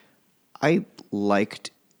I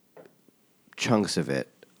liked chunks of it.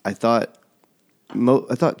 I thought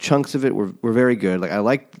chunks of it were very good. Like I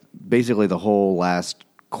liked basically the whole last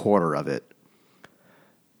quarter of it.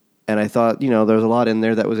 And I thought, there was a lot in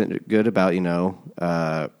there that wasn't good about,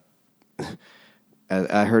 I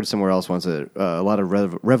heard somewhere else once that a lot of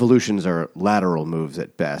revolutions are lateral moves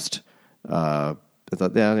at best. I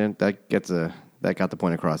thought, that got the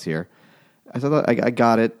point across here. I thought I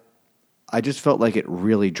got it. I just felt like it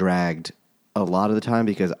really dragged a lot of the time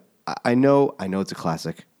because I know it's a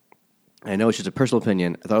classic. I know it's just a personal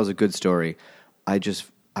opinion. I thought it was a good story. I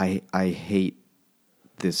hate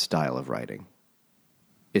this style of writing.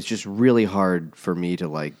 It's just really hard for me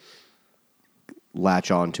to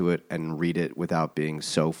latch onto it and read it without being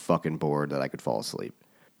so fucking bored that I could fall asleep.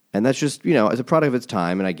 And that's just, as a product of its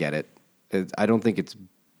time, and I get it. I don't think it's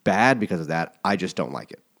bad because of that. I just don't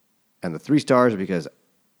like it. And the 3 stars are because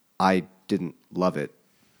I didn't love it,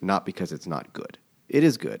 not because it's not good. It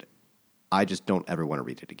is good. I just don't ever want to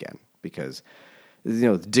read it again because,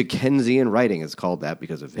 Dickensian writing is called that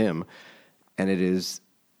because of him. And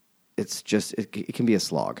it's just, it can be a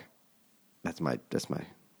slog. That's my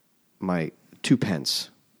 2 pence.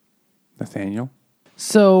 Nathaniel?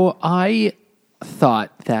 So I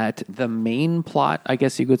thought that the main plot, I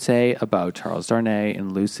guess you could say, about Charles Darnay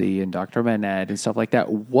and Lucy and Dr. Manette and stuff like that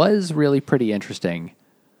was really pretty interesting.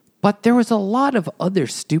 But there was a lot of other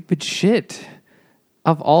stupid shit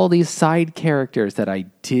of all these side characters that I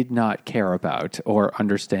did not care about or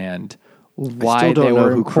understand why I still don't they know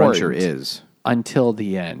were who Cruncher important is. until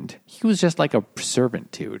the end. He was just like a servant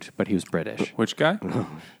dude, but he was British. Which guy?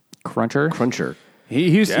 Cruncher? Cruncher.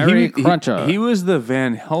 He Cruncher. He was the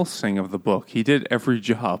Van Helsing of the book. He did every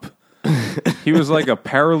job. He was like a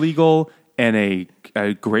paralegal and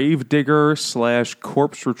a grave digger /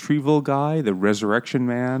 corpse retrieval guy, the resurrection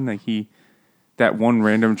man. That one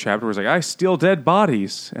random chapter was like, I steal dead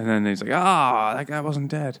bodies. And then he's like, that guy wasn't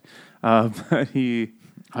dead. I'm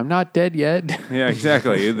not dead yet. Yeah,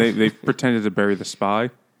 exactly. They pretended to bury the spy.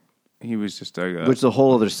 He was just which is a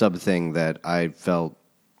whole other sub thing that I felt.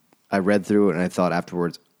 I read through it and I thought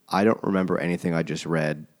afterwards, I don't remember anything I just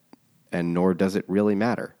read, and nor does it really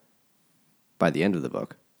matter by the end of the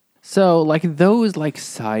book. So, those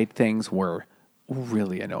side things were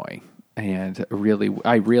really annoying, and really,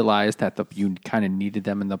 I realized that you kind of needed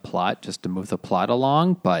them in the plot just to move the plot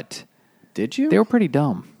along. But did you? They were pretty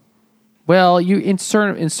dumb. Well, in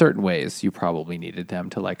certain ways, you probably needed them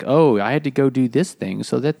to I had to go do this thing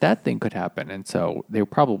so that thing could happen, and so they were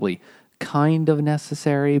probably kind of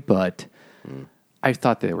necessary, but I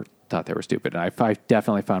thought they were stupid. And I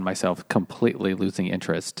definitely found myself completely losing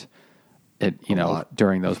interest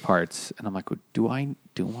during those parts. And I'm like, do I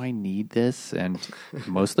need this? And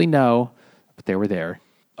mostly no, but they were there.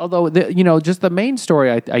 Although just the main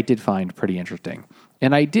story I did find pretty interesting.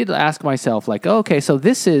 And I did ask myself okay, so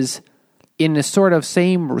this is in a sort of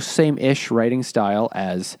same-ish writing style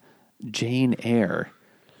as Jane Eyre.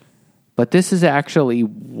 But this is actually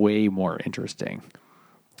way more interesting.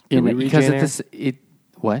 Did we read Jane Eyre?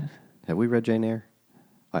 What? Have we read Jane Eyre?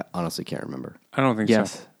 I honestly can't remember. I don't think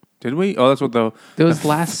yes. so. Did we? Oh, that's what It was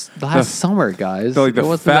last summer, guys.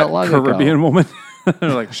 The fat Caribbean woman.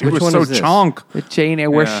 She Which was one so is chonk. The Jane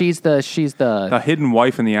Eyre, where she's the hidden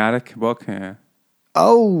wife in the attic book. Yeah.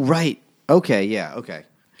 Oh, right. Okay, yeah, okay.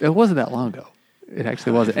 It wasn't that long ago. It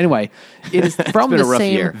actually wasn't. Anyway, it is from the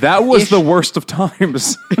same year. That was the worst of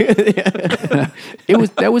times.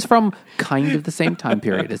 That was from kind of the same time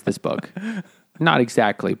period as this book. Not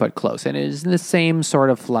exactly, but close. And it is in the same sort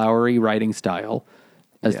of flowery writing style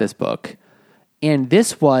as this book. And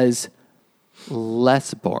this was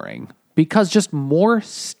less boring because just more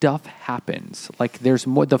stuff happens. There's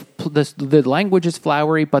more, the language is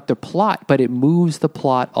flowery, but it moves the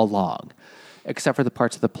plot along. Except for the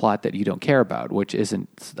parts of the plot that you don't care about, which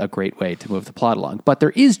isn't a great way to move the plot along. But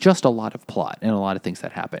there is just a lot of plot and a lot of things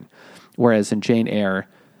that happen. Whereas in Jane Eyre,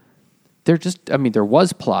 there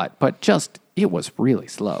was plot, but it was really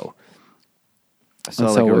slow.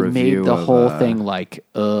 So it made the whole thing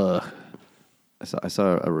ugh. I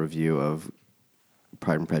saw a review of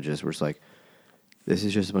Pride and Prejudice where it's this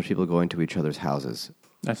is just a bunch of people going to each other's houses.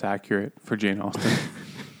 That's accurate for Jane Austen.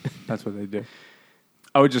 That's what they do.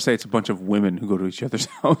 I would just say it's a bunch of women who go to each other's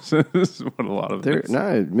houses. Is what a lot of it is.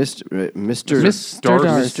 No, Mr.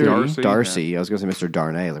 Darcy. Yeah. I was going to say Mr.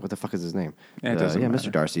 Darnay. Like, what the fuck is his name? Yeah, it doesn't matter.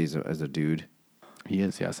 Mr. Darcy is a dude. He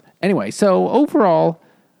is, yes. Anyway, so overall,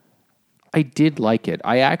 I did like it.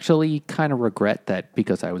 I actually kind of regret that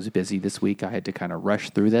because I was busy this week, I had to kind of rush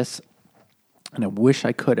through this. And I wish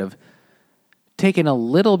I could have taken a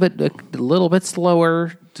little bit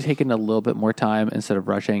slower, taken a little bit more time instead of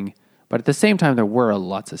rushing. But at the same time, there were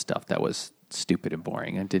lots of stuff that was stupid and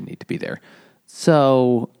boring and didn't need to be there.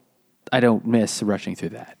 So I don't miss rushing through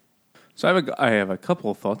that. So I have a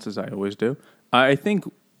couple of thoughts, as I always do. I think,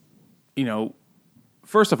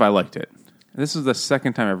 first off, I liked it. This is the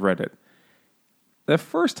second time I've read it. The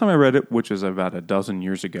first time I read it, which was about a dozen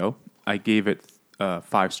years ago, I gave it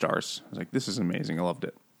 5 stars. I was like, this is amazing. I loved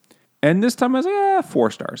it. And this time I was like,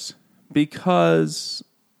 4 stars. Because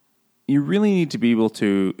you really need to be able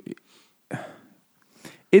to...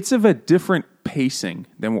 It's of a different pacing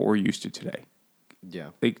than what we're used to today.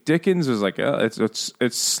 Yeah. Like Dickens was like, it's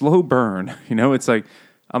slow burn. It's like,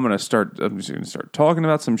 I'm just going to start talking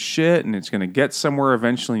about some shit and it's going to get somewhere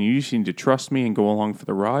eventually and you just need to trust me and go along for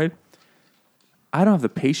the ride. I don't have the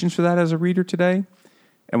patience for that as a reader today.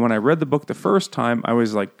 And when I read the book the first time, I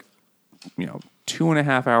was like,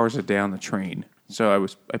 2.5 hours a day on the train. So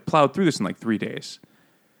I plowed through this in like 3 days.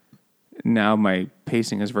 Now my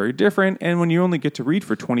pacing is very different. And when you only get to read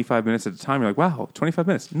for 25 minutes at a time, you're like, wow, 25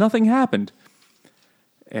 minutes. Nothing happened.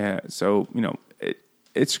 So,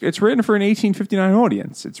 it's written for an 1859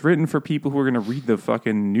 audience. It's written for people who are going to read the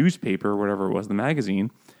fucking newspaper or whatever it was, the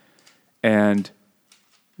magazine, and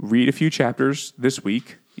read a few chapters this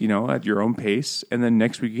week, at your own pace. And then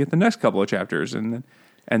next week you get the next couple of chapters. And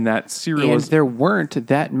that serial And there weren't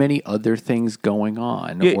that many other things going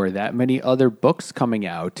on or that many other books coming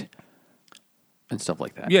out and stuff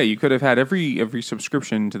like that. Yeah, you could have had every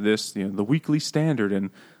subscription to this, the Weekly Standard and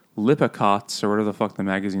Lippicott's or whatever the fuck the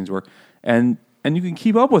magazines were. And you can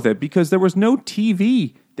keep up with it because there was no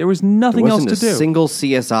TV. There was nothing else to do. There wasn't a single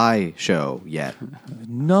CSI show yet.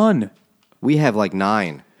 None. We have like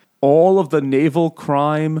 9. All of the naval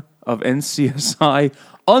crime of NCSI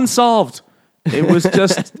unsolved. It was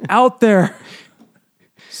just out there.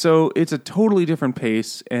 So it's a totally different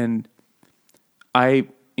pace. And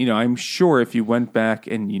I'm sure if you went back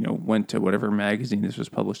and, went to whatever magazine this was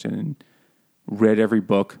published in and read every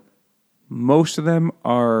book, most of them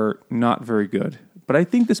are not very good. But I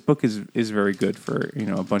think this book is very good for,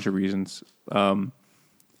 a bunch of reasons. The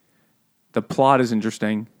plot is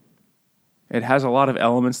interesting. It has a lot of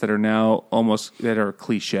elements that are now that are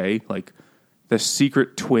cliche, like the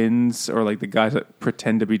secret twins or like the guys that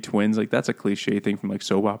pretend to be twins. Like that's a cliche thing from like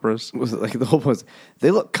soap operas. Was it like the whole was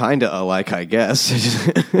they look kind of alike, I guess.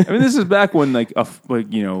 I mean, this is back when the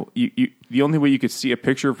only way you could see a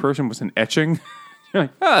picture of a person was an etching. You're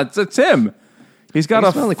like, it's him. He's got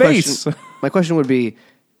a face. My question would be,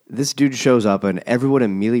 this dude shows up and everyone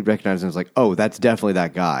immediately recognizes him as like, oh, that's definitely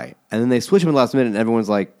that guy. And then they switch him at the last minute and everyone's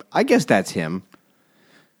like, I guess that's him.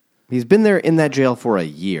 He's been there in that jail for a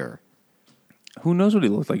year. Who knows what he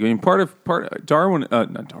looks like? I mean, part of Darwin,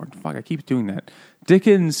 not Darwin, fuck, I keep doing that.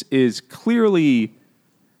 Dickens is clearly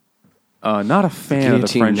not a fan of the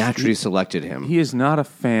French. Naturally selected him. He is not a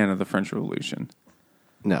fan of the French Revolution.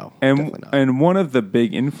 No, definitely not. And one of the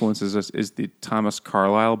big influences is the Thomas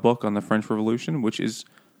Carlyle book on the French Revolution, which is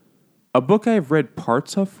a book I've read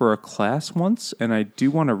parts of for a class once, and I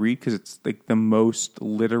do want to read because it's like the most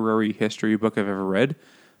literary history book I've ever read,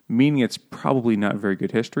 meaning it's probably not very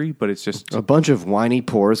good history, but it's just... A bunch of whiny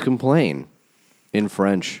pores complain in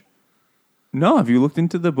French. No, have you looked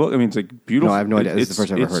into the book? I mean, it's like beautiful. No, I have no idea. This is the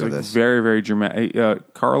first I've ever heard of this. Very, very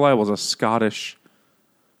dramatic. Carlyle was a Scottish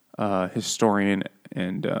historian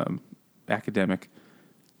and academic,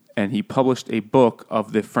 and he published a book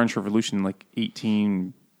of the French Revolution in like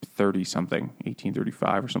 1830-something,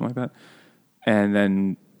 1835 or something like that, and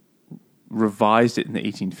then revised it in the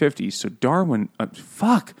 1850s. So Darwin,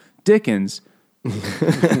 Dickens,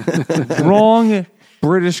 wrong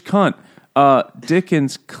British cunt.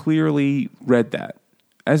 Dickens clearly read that,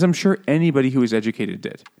 as I'm sure anybody who is educated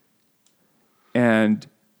did. And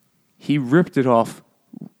he ripped it off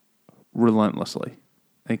relentlessly.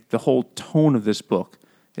 Like the whole tone of this book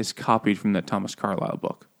is copied from that Thomas Carlyle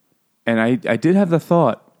book. And I did have the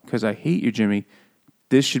thought, because I hate you, Jimmy,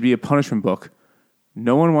 this should be a punishment book.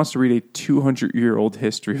 No one wants to read a 200-year-old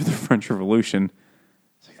history of the French Revolution.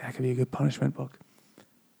 It's like, that could be a good punishment book.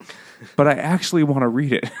 But I actually want to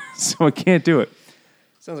read it, so I can't do it.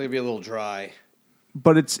 Sounds like it'd be a little dry.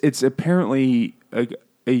 But it's apparently a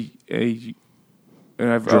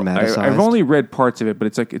and I've Dramaticized. only read parts of it,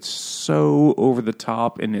 but it's so over the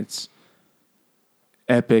top in its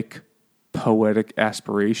epic, poetic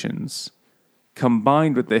aspirations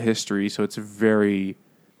combined with the history. So it's very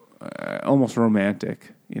almost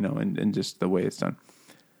romantic, and just the way it's done.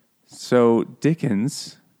 So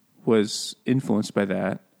Dickens was influenced by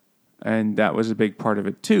that, and that was a big part of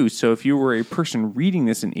it too. So if you were a person reading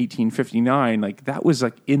this in 1859, like that was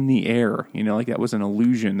like in the air, like that was an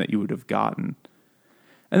illusion that you would have gotten.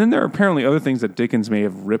 And then there are apparently other things that Dickens may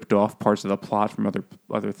have ripped off parts of the plot from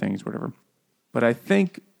other things, whatever. But I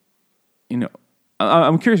think,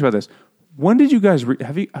 I'm curious about this. When did you guys read?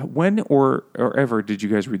 When or ever did you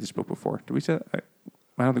guys read this book before? Did we say that?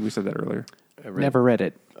 I don't think we said that earlier. Never read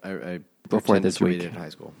it. I Before pretended this to read week. it in high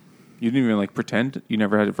school. You didn't even pretend? You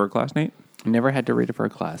never had it for a class, Nate? Never had to read it for a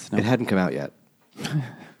class. No. It hadn't come out yet.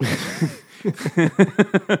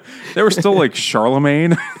 They were still like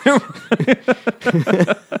Charlemagne. They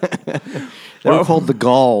were called the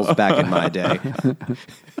Gauls back in my day.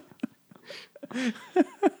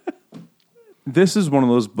 This is one of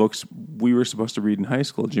those books we were supposed to read in high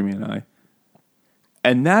school, Jimmy and I.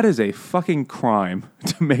 And that is a fucking crime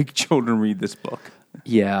to make children read this book.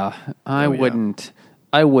 Yeah, I wouldn't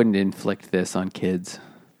inflict this on kids.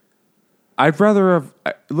 I'd rather have,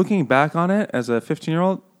 looking back on it as a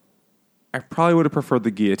 15-year-old, I probably would have preferred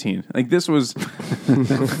the guillotine. Like, this was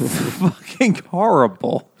fucking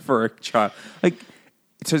horrible for a child. Like,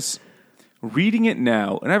 just reading it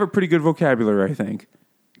now, and I have a pretty good vocabulary, I think,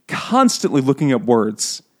 constantly looking up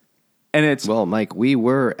words. And it's... Well, Mike, we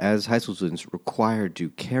were, as high school students, required to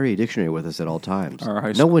carry a dictionary with us at all times. Our high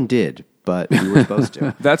No school- one did, but we were supposed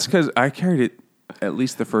to. That's because I carried it at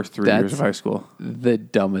least the first 3 years of high school. The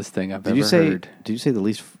dumbest thing I've Did ever you say? heard. Did you say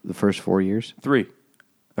the first 4 years? 3.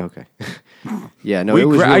 Okay. Yeah, no, it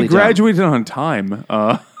was really I dumb. graduated on time.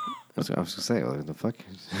 I was going to say, what the fuck?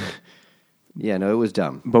 Yeah, no, it was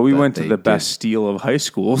dumb. But we went to they the did. Bastille of high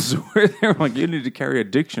schools where they were like, you need to carry a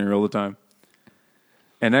dictionary all the time.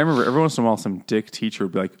 And I remember every once in a while some dick teacher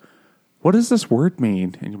would be like, what does this word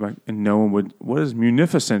mean? And you're like, and no one would, what does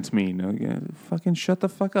munificent mean? Like, yeah, fucking shut the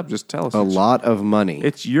fuck up. Just tell us. A lot of money.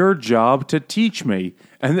 It's your job to teach me.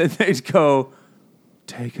 And then they'd go,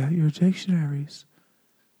 take out your dictionaries.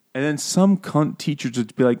 And then some cunt teachers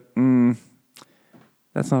would be like,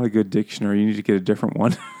 that's not a good dictionary. You need to get a different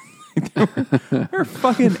one. They're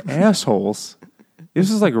fucking assholes.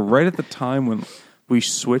 This is like right at the time when we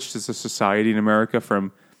switched as a society in America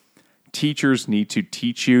from teachers need to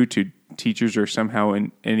teach you to teachers are somehow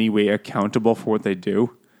in any way accountable for what they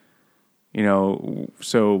do.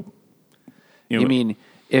 So... You mean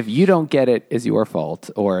if you don't get it, it's your fault,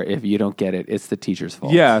 or if you don't get it, it's the teacher's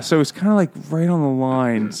fault? Yeah, so it's kind of like right on the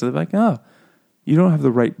line. So they're like, oh, you don't have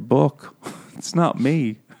the right book. It's not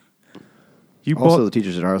me. Also, the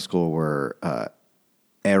teachers in our school were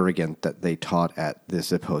arrogant that they taught at this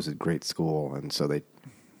supposed great school, and so they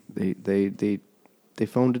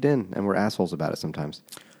phoned it in and were assholes about it sometimes.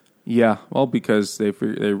 Yeah, well, because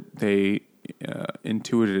they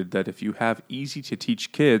intuited that if you have easy to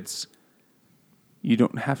teach kids, you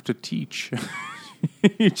don't have to teach.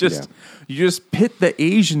 you just pit the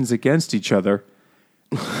Asians against each other,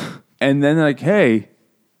 and then like, hey,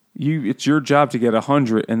 it's your job to get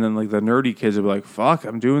 100, and then like the nerdy kids will be like, fuck,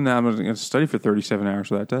 I'm doing that. I'm going to study for 37 hours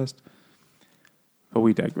for that test. But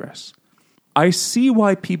we digress. I see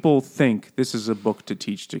why people think this is a book to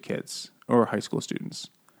teach to kids or high school students.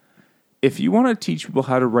 If you want to teach people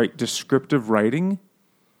how to write descriptive writing,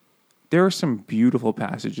 there are some beautiful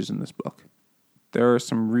passages in this book. There are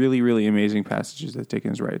some really, really amazing passages that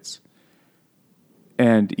Dickens writes.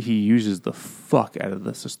 And he uses the fuck out of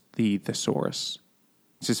the thesaurus.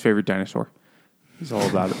 It's his favorite dinosaur. He's all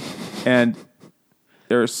about it. And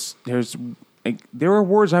there were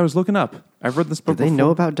words I was looking up. I've read this book Did they before. know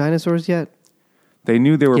about dinosaurs yet? They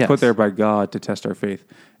knew they were Yes. put there by God to test our faith.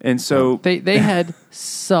 And so... They had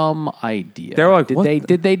some idea. They were like, did what they the-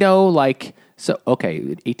 did they know like so? Okay,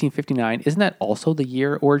 1859. Isn't that also the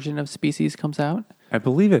year Origin of Species comes out? I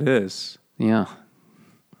believe it is. Yeah.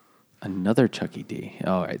 Another Chucky D.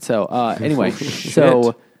 All right. So anyway, Shit.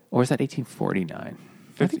 or is that 1849?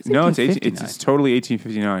 I think No, it's 1859. it's totally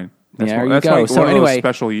 1859. That's Yeah, there you that's go. like So one of anyway- those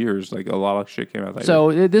special years. Like a lot of shit came out that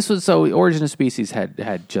year. So Origin of Species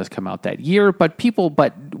had just come out that year, but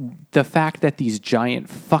the fact that these giant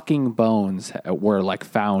fucking bones were like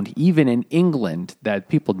found even in England, that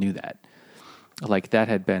people knew that. Like that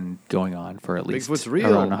had been going on for at least Bigfoot's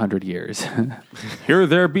real. around 100 years. Here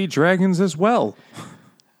there be dragons as well.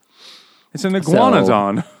 It's an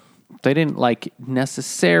iguanodon. They didn't like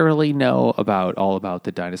necessarily know all about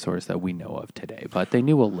the dinosaurs that we know of today, but they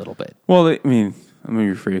knew a little bit. Well, let me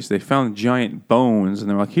rephrase. They found giant bones, and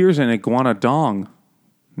they're like, "Here's an iguanodon."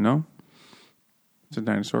 No, it's a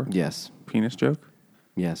dinosaur. Yes. Penis joke.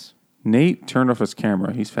 Yes. Nate turned off his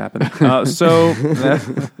camera. He's fapping. So,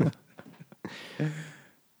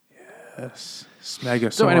 yes,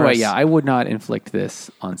 Smegosaurus. So anyway, yeah, I would not inflict this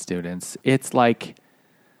on students. It's like,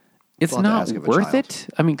 it's a lot to not ask of a worth child. it.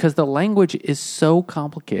 I mean, because the language is so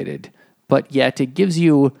complicated, but yet it gives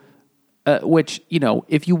you, which, you know,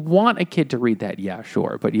 if you want a kid to read that, yeah,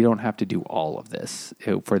 sure, but you don't have to do all of this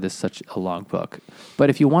for this such a long book. But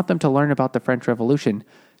if you want them to learn about the French Revolution,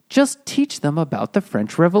 just teach them about the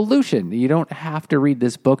French Revolution. You don't have to read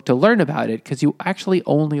this book to learn about it because you actually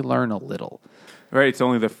only learn a little. Right, it's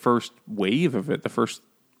only the first wave of it. The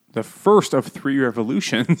first of 3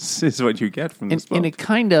 revolutions is what you get from this book. And it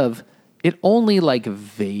kind of, it only like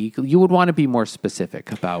vaguely, you would want to be more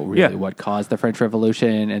specific about really what caused the French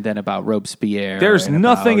Revolution and then about Robespierre. There's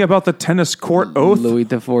nothing about the tennis court oath. Louis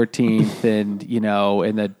XIV and, you know,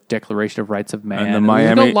 and the Declaration of Rights of Man. And the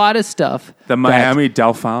There's Miami- a lot of stuff. The Miami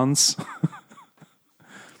Dolphins.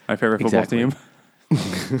 My favorite football Exactly. team.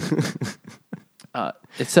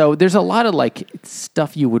 So there's a lot of like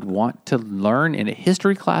stuff you would want to learn in a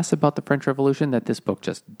history class about the French Revolution that this book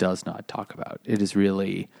just does not talk about. It is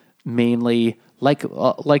really mainly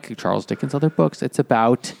like Charles Dickens' other books. It's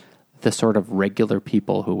about the sort of regular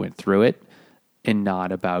people who went through it, and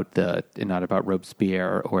not about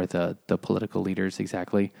Robespierre or the political leaders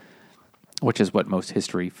exactly, which is what most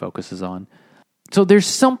history focuses on. So there's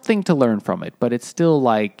something to learn from it, but it's still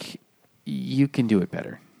like you can do it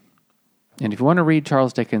better. And if you want to read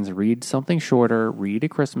Charles Dickens, read something shorter. Read A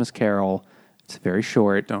Christmas Carol. It's very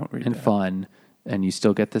short and fun, and you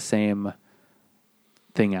still get the same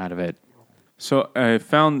thing out of it. So I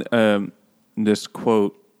found this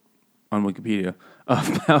quote on Wikipedia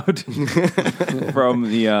about from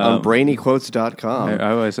the On brainyquotes.com.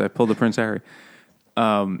 I pulled the Prince Harry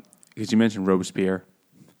because you mentioned Robespierre,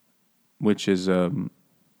 which is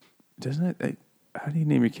doesn't it? How do you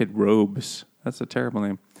name your kid Robes? That's a terrible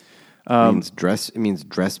name. It means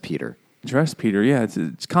dress Peter. Dress Peter, yeah,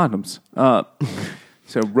 it's condoms.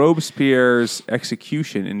 So Robespierre's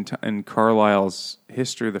execution in Carlyle's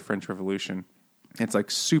History of the French Revolution, it's like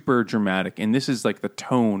super dramatic, and this is like the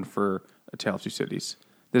tone for A Tale of Two Cities.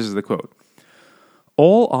 This is the quote.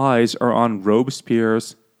 All eyes are on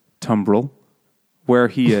Robespierre's tumbril, where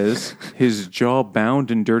he is, his jaw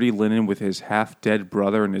bound in dirty linen with his half-dead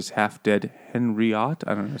brother and his half-dead Henriot.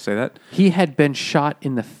 I don't know how to say that. He had been shot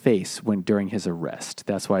in the face during his arrest.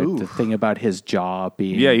 That's why the thing about his jaw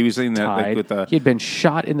being He was saying that like, tied, with the he had been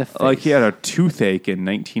shot in the face. like he had a toothache in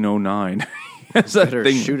 1909. That's that Better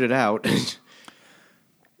thing. shoot it out.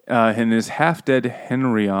 And his half-dead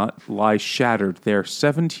Henriot lies shattered there,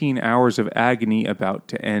 17 hours of agony about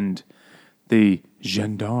to end. The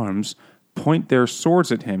gendarmes point their swords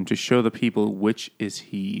at him to show the people which is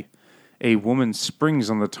he. A woman springs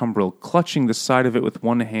on the tumbril, clutching the side of it with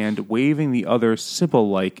one hand, waving the other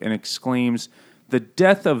Sibyl-like, and exclaims, "The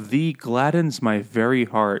death of thee gladdens my very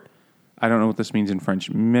heart." I don't know what this means in French.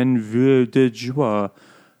 Men veut de joie.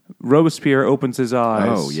 Robespierre opens his eyes.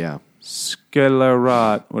 Oh, yeah.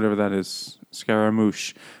 Scélérat, whatever that is.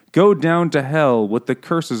 Scaramouche. Go down to hell with the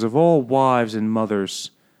curses of all wives and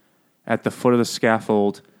mothers. At the foot of the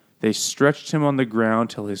scaffold, they stretched him on the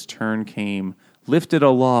ground till his turn came. Lifted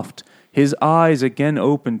aloft, his eyes again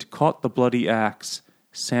opened, caught the bloody axe.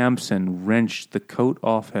 Samson wrenched the coat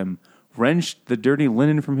off him, wrenched the dirty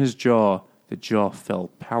linen from his jaw. The jaw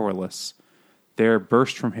fell powerless. There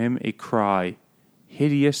burst from him a cry,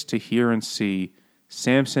 hideous to hear and see.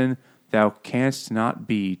 Samson, thou canst not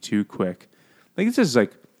be too quick. Like, this is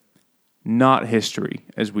like not history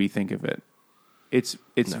as we think of it. It's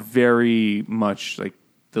very much like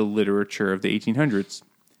the literature of the 1800s.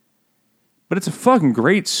 But it's a fucking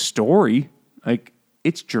great story. Like,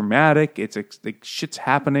 it's dramatic. It's like shit's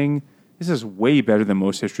happening. This is way better than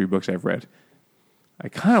most history books I've read. I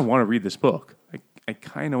kind of want to read this book. I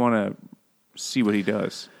kind of want to see what he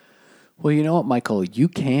does. Well, you know what, Michael? You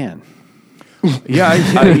can. Yeah,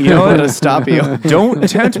 you know what? To stop you. Don't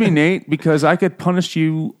tempt me, Nate, because I could punish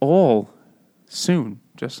you all soon,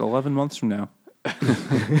 just 11 months from now.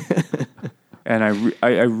 And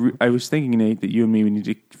I was thinking, Nate, that you and me, we need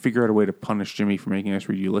to figure out a way to punish Jimmy for making us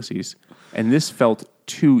read Ulysses. And this felt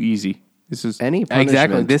too easy. This is Any punishment,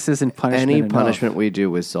 Exactly. This isn't punishment. Any enough. punishment we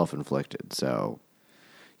do is self-inflicted. So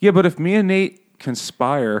yeah, but if me and Nate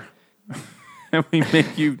conspire and we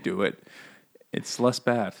make you do it, it's less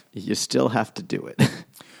bad. you still have to do it.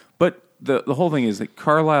 But the whole thing is that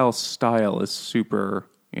Carlyle's style is super,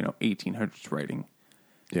 1800s writing.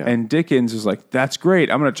 Yeah. And Dickens is like, that's great.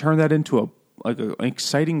 I'm going to turn that into an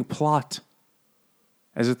exciting plot.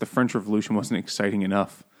 As if the French Revolution wasn't exciting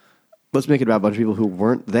enough. Let's make it about a bunch of people who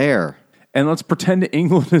weren't there. And let's pretend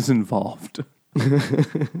England is involved.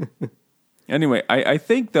 Anyway, I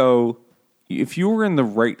think though, if you were in the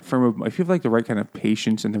right frame of, if you have like the right kind of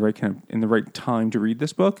patience and the right kind of in the right time to read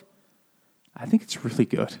this book, I think it's really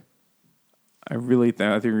good. I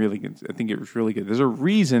think it was really good. There's a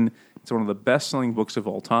reason it's one of the best-selling books of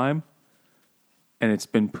all time, and it's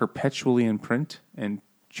been perpetually in print and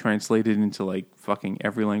translated into like fucking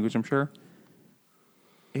every language, I'm sure.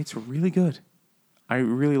 It's really good. I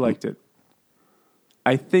really liked it.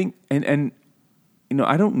 I think, and you know,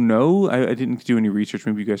 I don't know. I didn't do any research.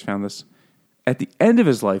 Maybe you guys found this. At the end of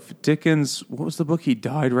his life, Dickens, what was the book he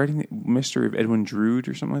died writing? Mystery of Edwin Drood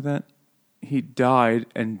or something like that? He died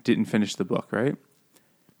and didn't finish the book, right?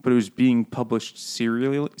 But it was being published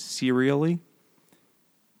serially.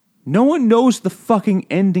 No one knows the fucking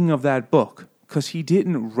ending of that book because he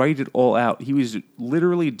didn't write it all out. He was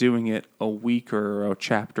literally doing it a week or a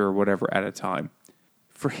chapter or whatever at a time.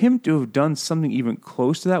 For him to have done something even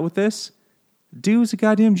close to that with this, dude's a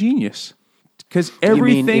goddamn genius. Because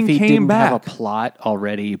everything you mean if he came didn't back. have a plot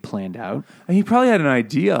already planned out? And he probably had an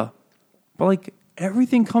idea, but like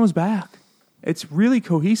everything comes back. It's really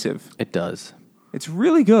cohesive. It does. It's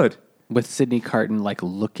really good. With Sidney Carton like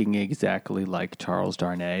looking exactly like Charles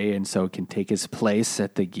Darnay, and so can take his place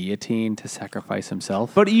at the guillotine to sacrifice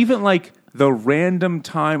himself. But even like the random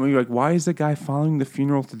time when you're like, why is the guy following the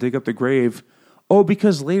funeral to dig up the grave? Oh,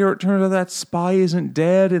 because later it turns out that spy isn't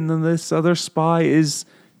dead, and then this other spy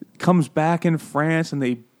comes back in France, and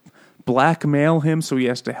they blackmail him, so he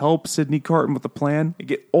has to help Sidney Carton with the plan.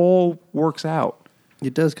 It all works out.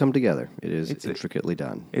 It does come together. It's intricately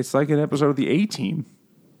done. It's like an episode of the A-Team.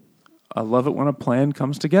 I love it when a plan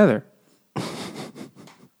comes together.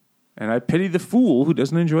 And I pity the fool who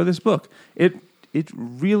doesn't enjoy this book. It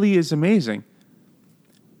really is amazing.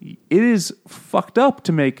 It is fucked up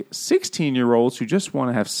to make 16-year-olds who just want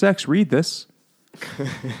to have sex read this.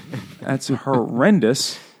 That's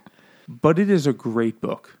horrendous. But it is a great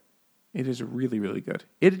book. It is really, really good.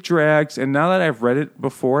 It drags, and now that I've read it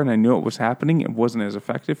before and I knew it was happening, it wasn't as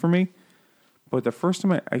effective for me. But the first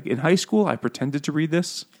time in high school, I pretended to read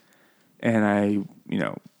this, and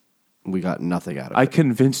we got nothing out of it. I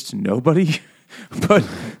convinced nobody, but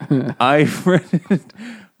I read it,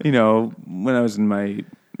 when I was in my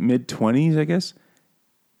mid-20s, I guess,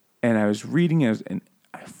 and I was reading it, and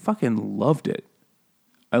I fucking loved it.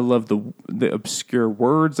 I loved the obscure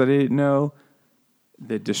words I didn't know.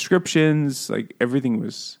 The descriptions, like everything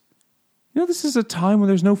was, this is a time when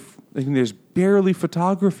there's barely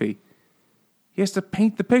photography. He has to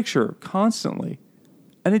paint the picture constantly.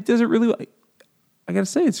 And it doesn't really, I gotta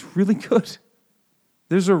say, it's really good.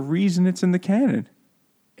 There's a reason it's in the canon.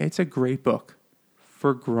 It's a great book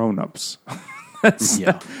for grown-ups. That's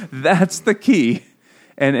the key.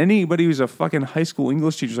 And anybody who's a fucking high school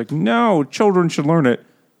English teacher is like, no, children should learn it.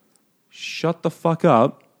 Shut the fuck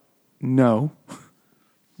up. No.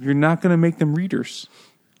 You're not going to make them readers.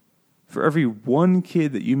 For every one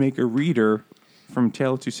kid that you make a reader from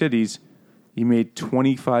Tale of Two Cities, you made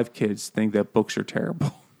 25 kids think that books are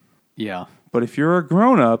terrible. Yeah. But if you're a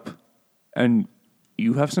grown-up and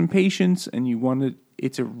you have some patience and you want it,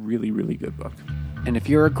 it's a really, really good book. And if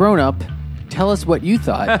you're a grown-up, tell us what you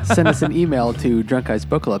thought. Send us an email to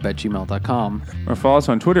drunkguysbookclub@gmail.com. Or follow us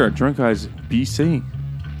on Twitter at drunkguysbc.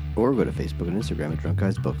 Or go to Facebook and Instagram at Drunk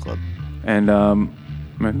Guys Book Club. And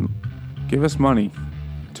give us money,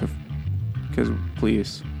 because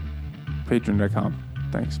please, patreon.com.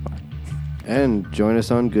 Thanks, bye. And join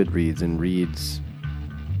us on Goodreads and reads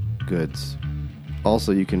goods.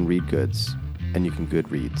 Also, you can read goods and you can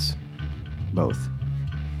Goodreads. Both.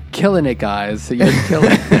 Killing it, guys. You're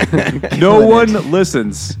killing it. No one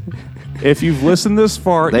listens. If you've listened this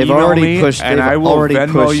far, they've email already me pushed, and I will already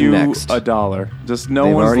Venmo you next. $1. Just no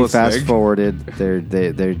they've one's already listening. fast forwarded.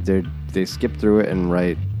 They skip through it and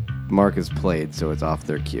write Mark is played, so it's off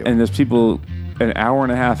their queue. And there's people an hour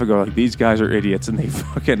and a half ago like, these guys are idiots, and they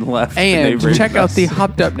fucking left. And they check out us. the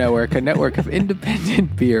Hopped Up Network, a network of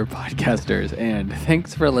independent beer podcasters. And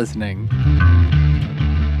thanks for listening.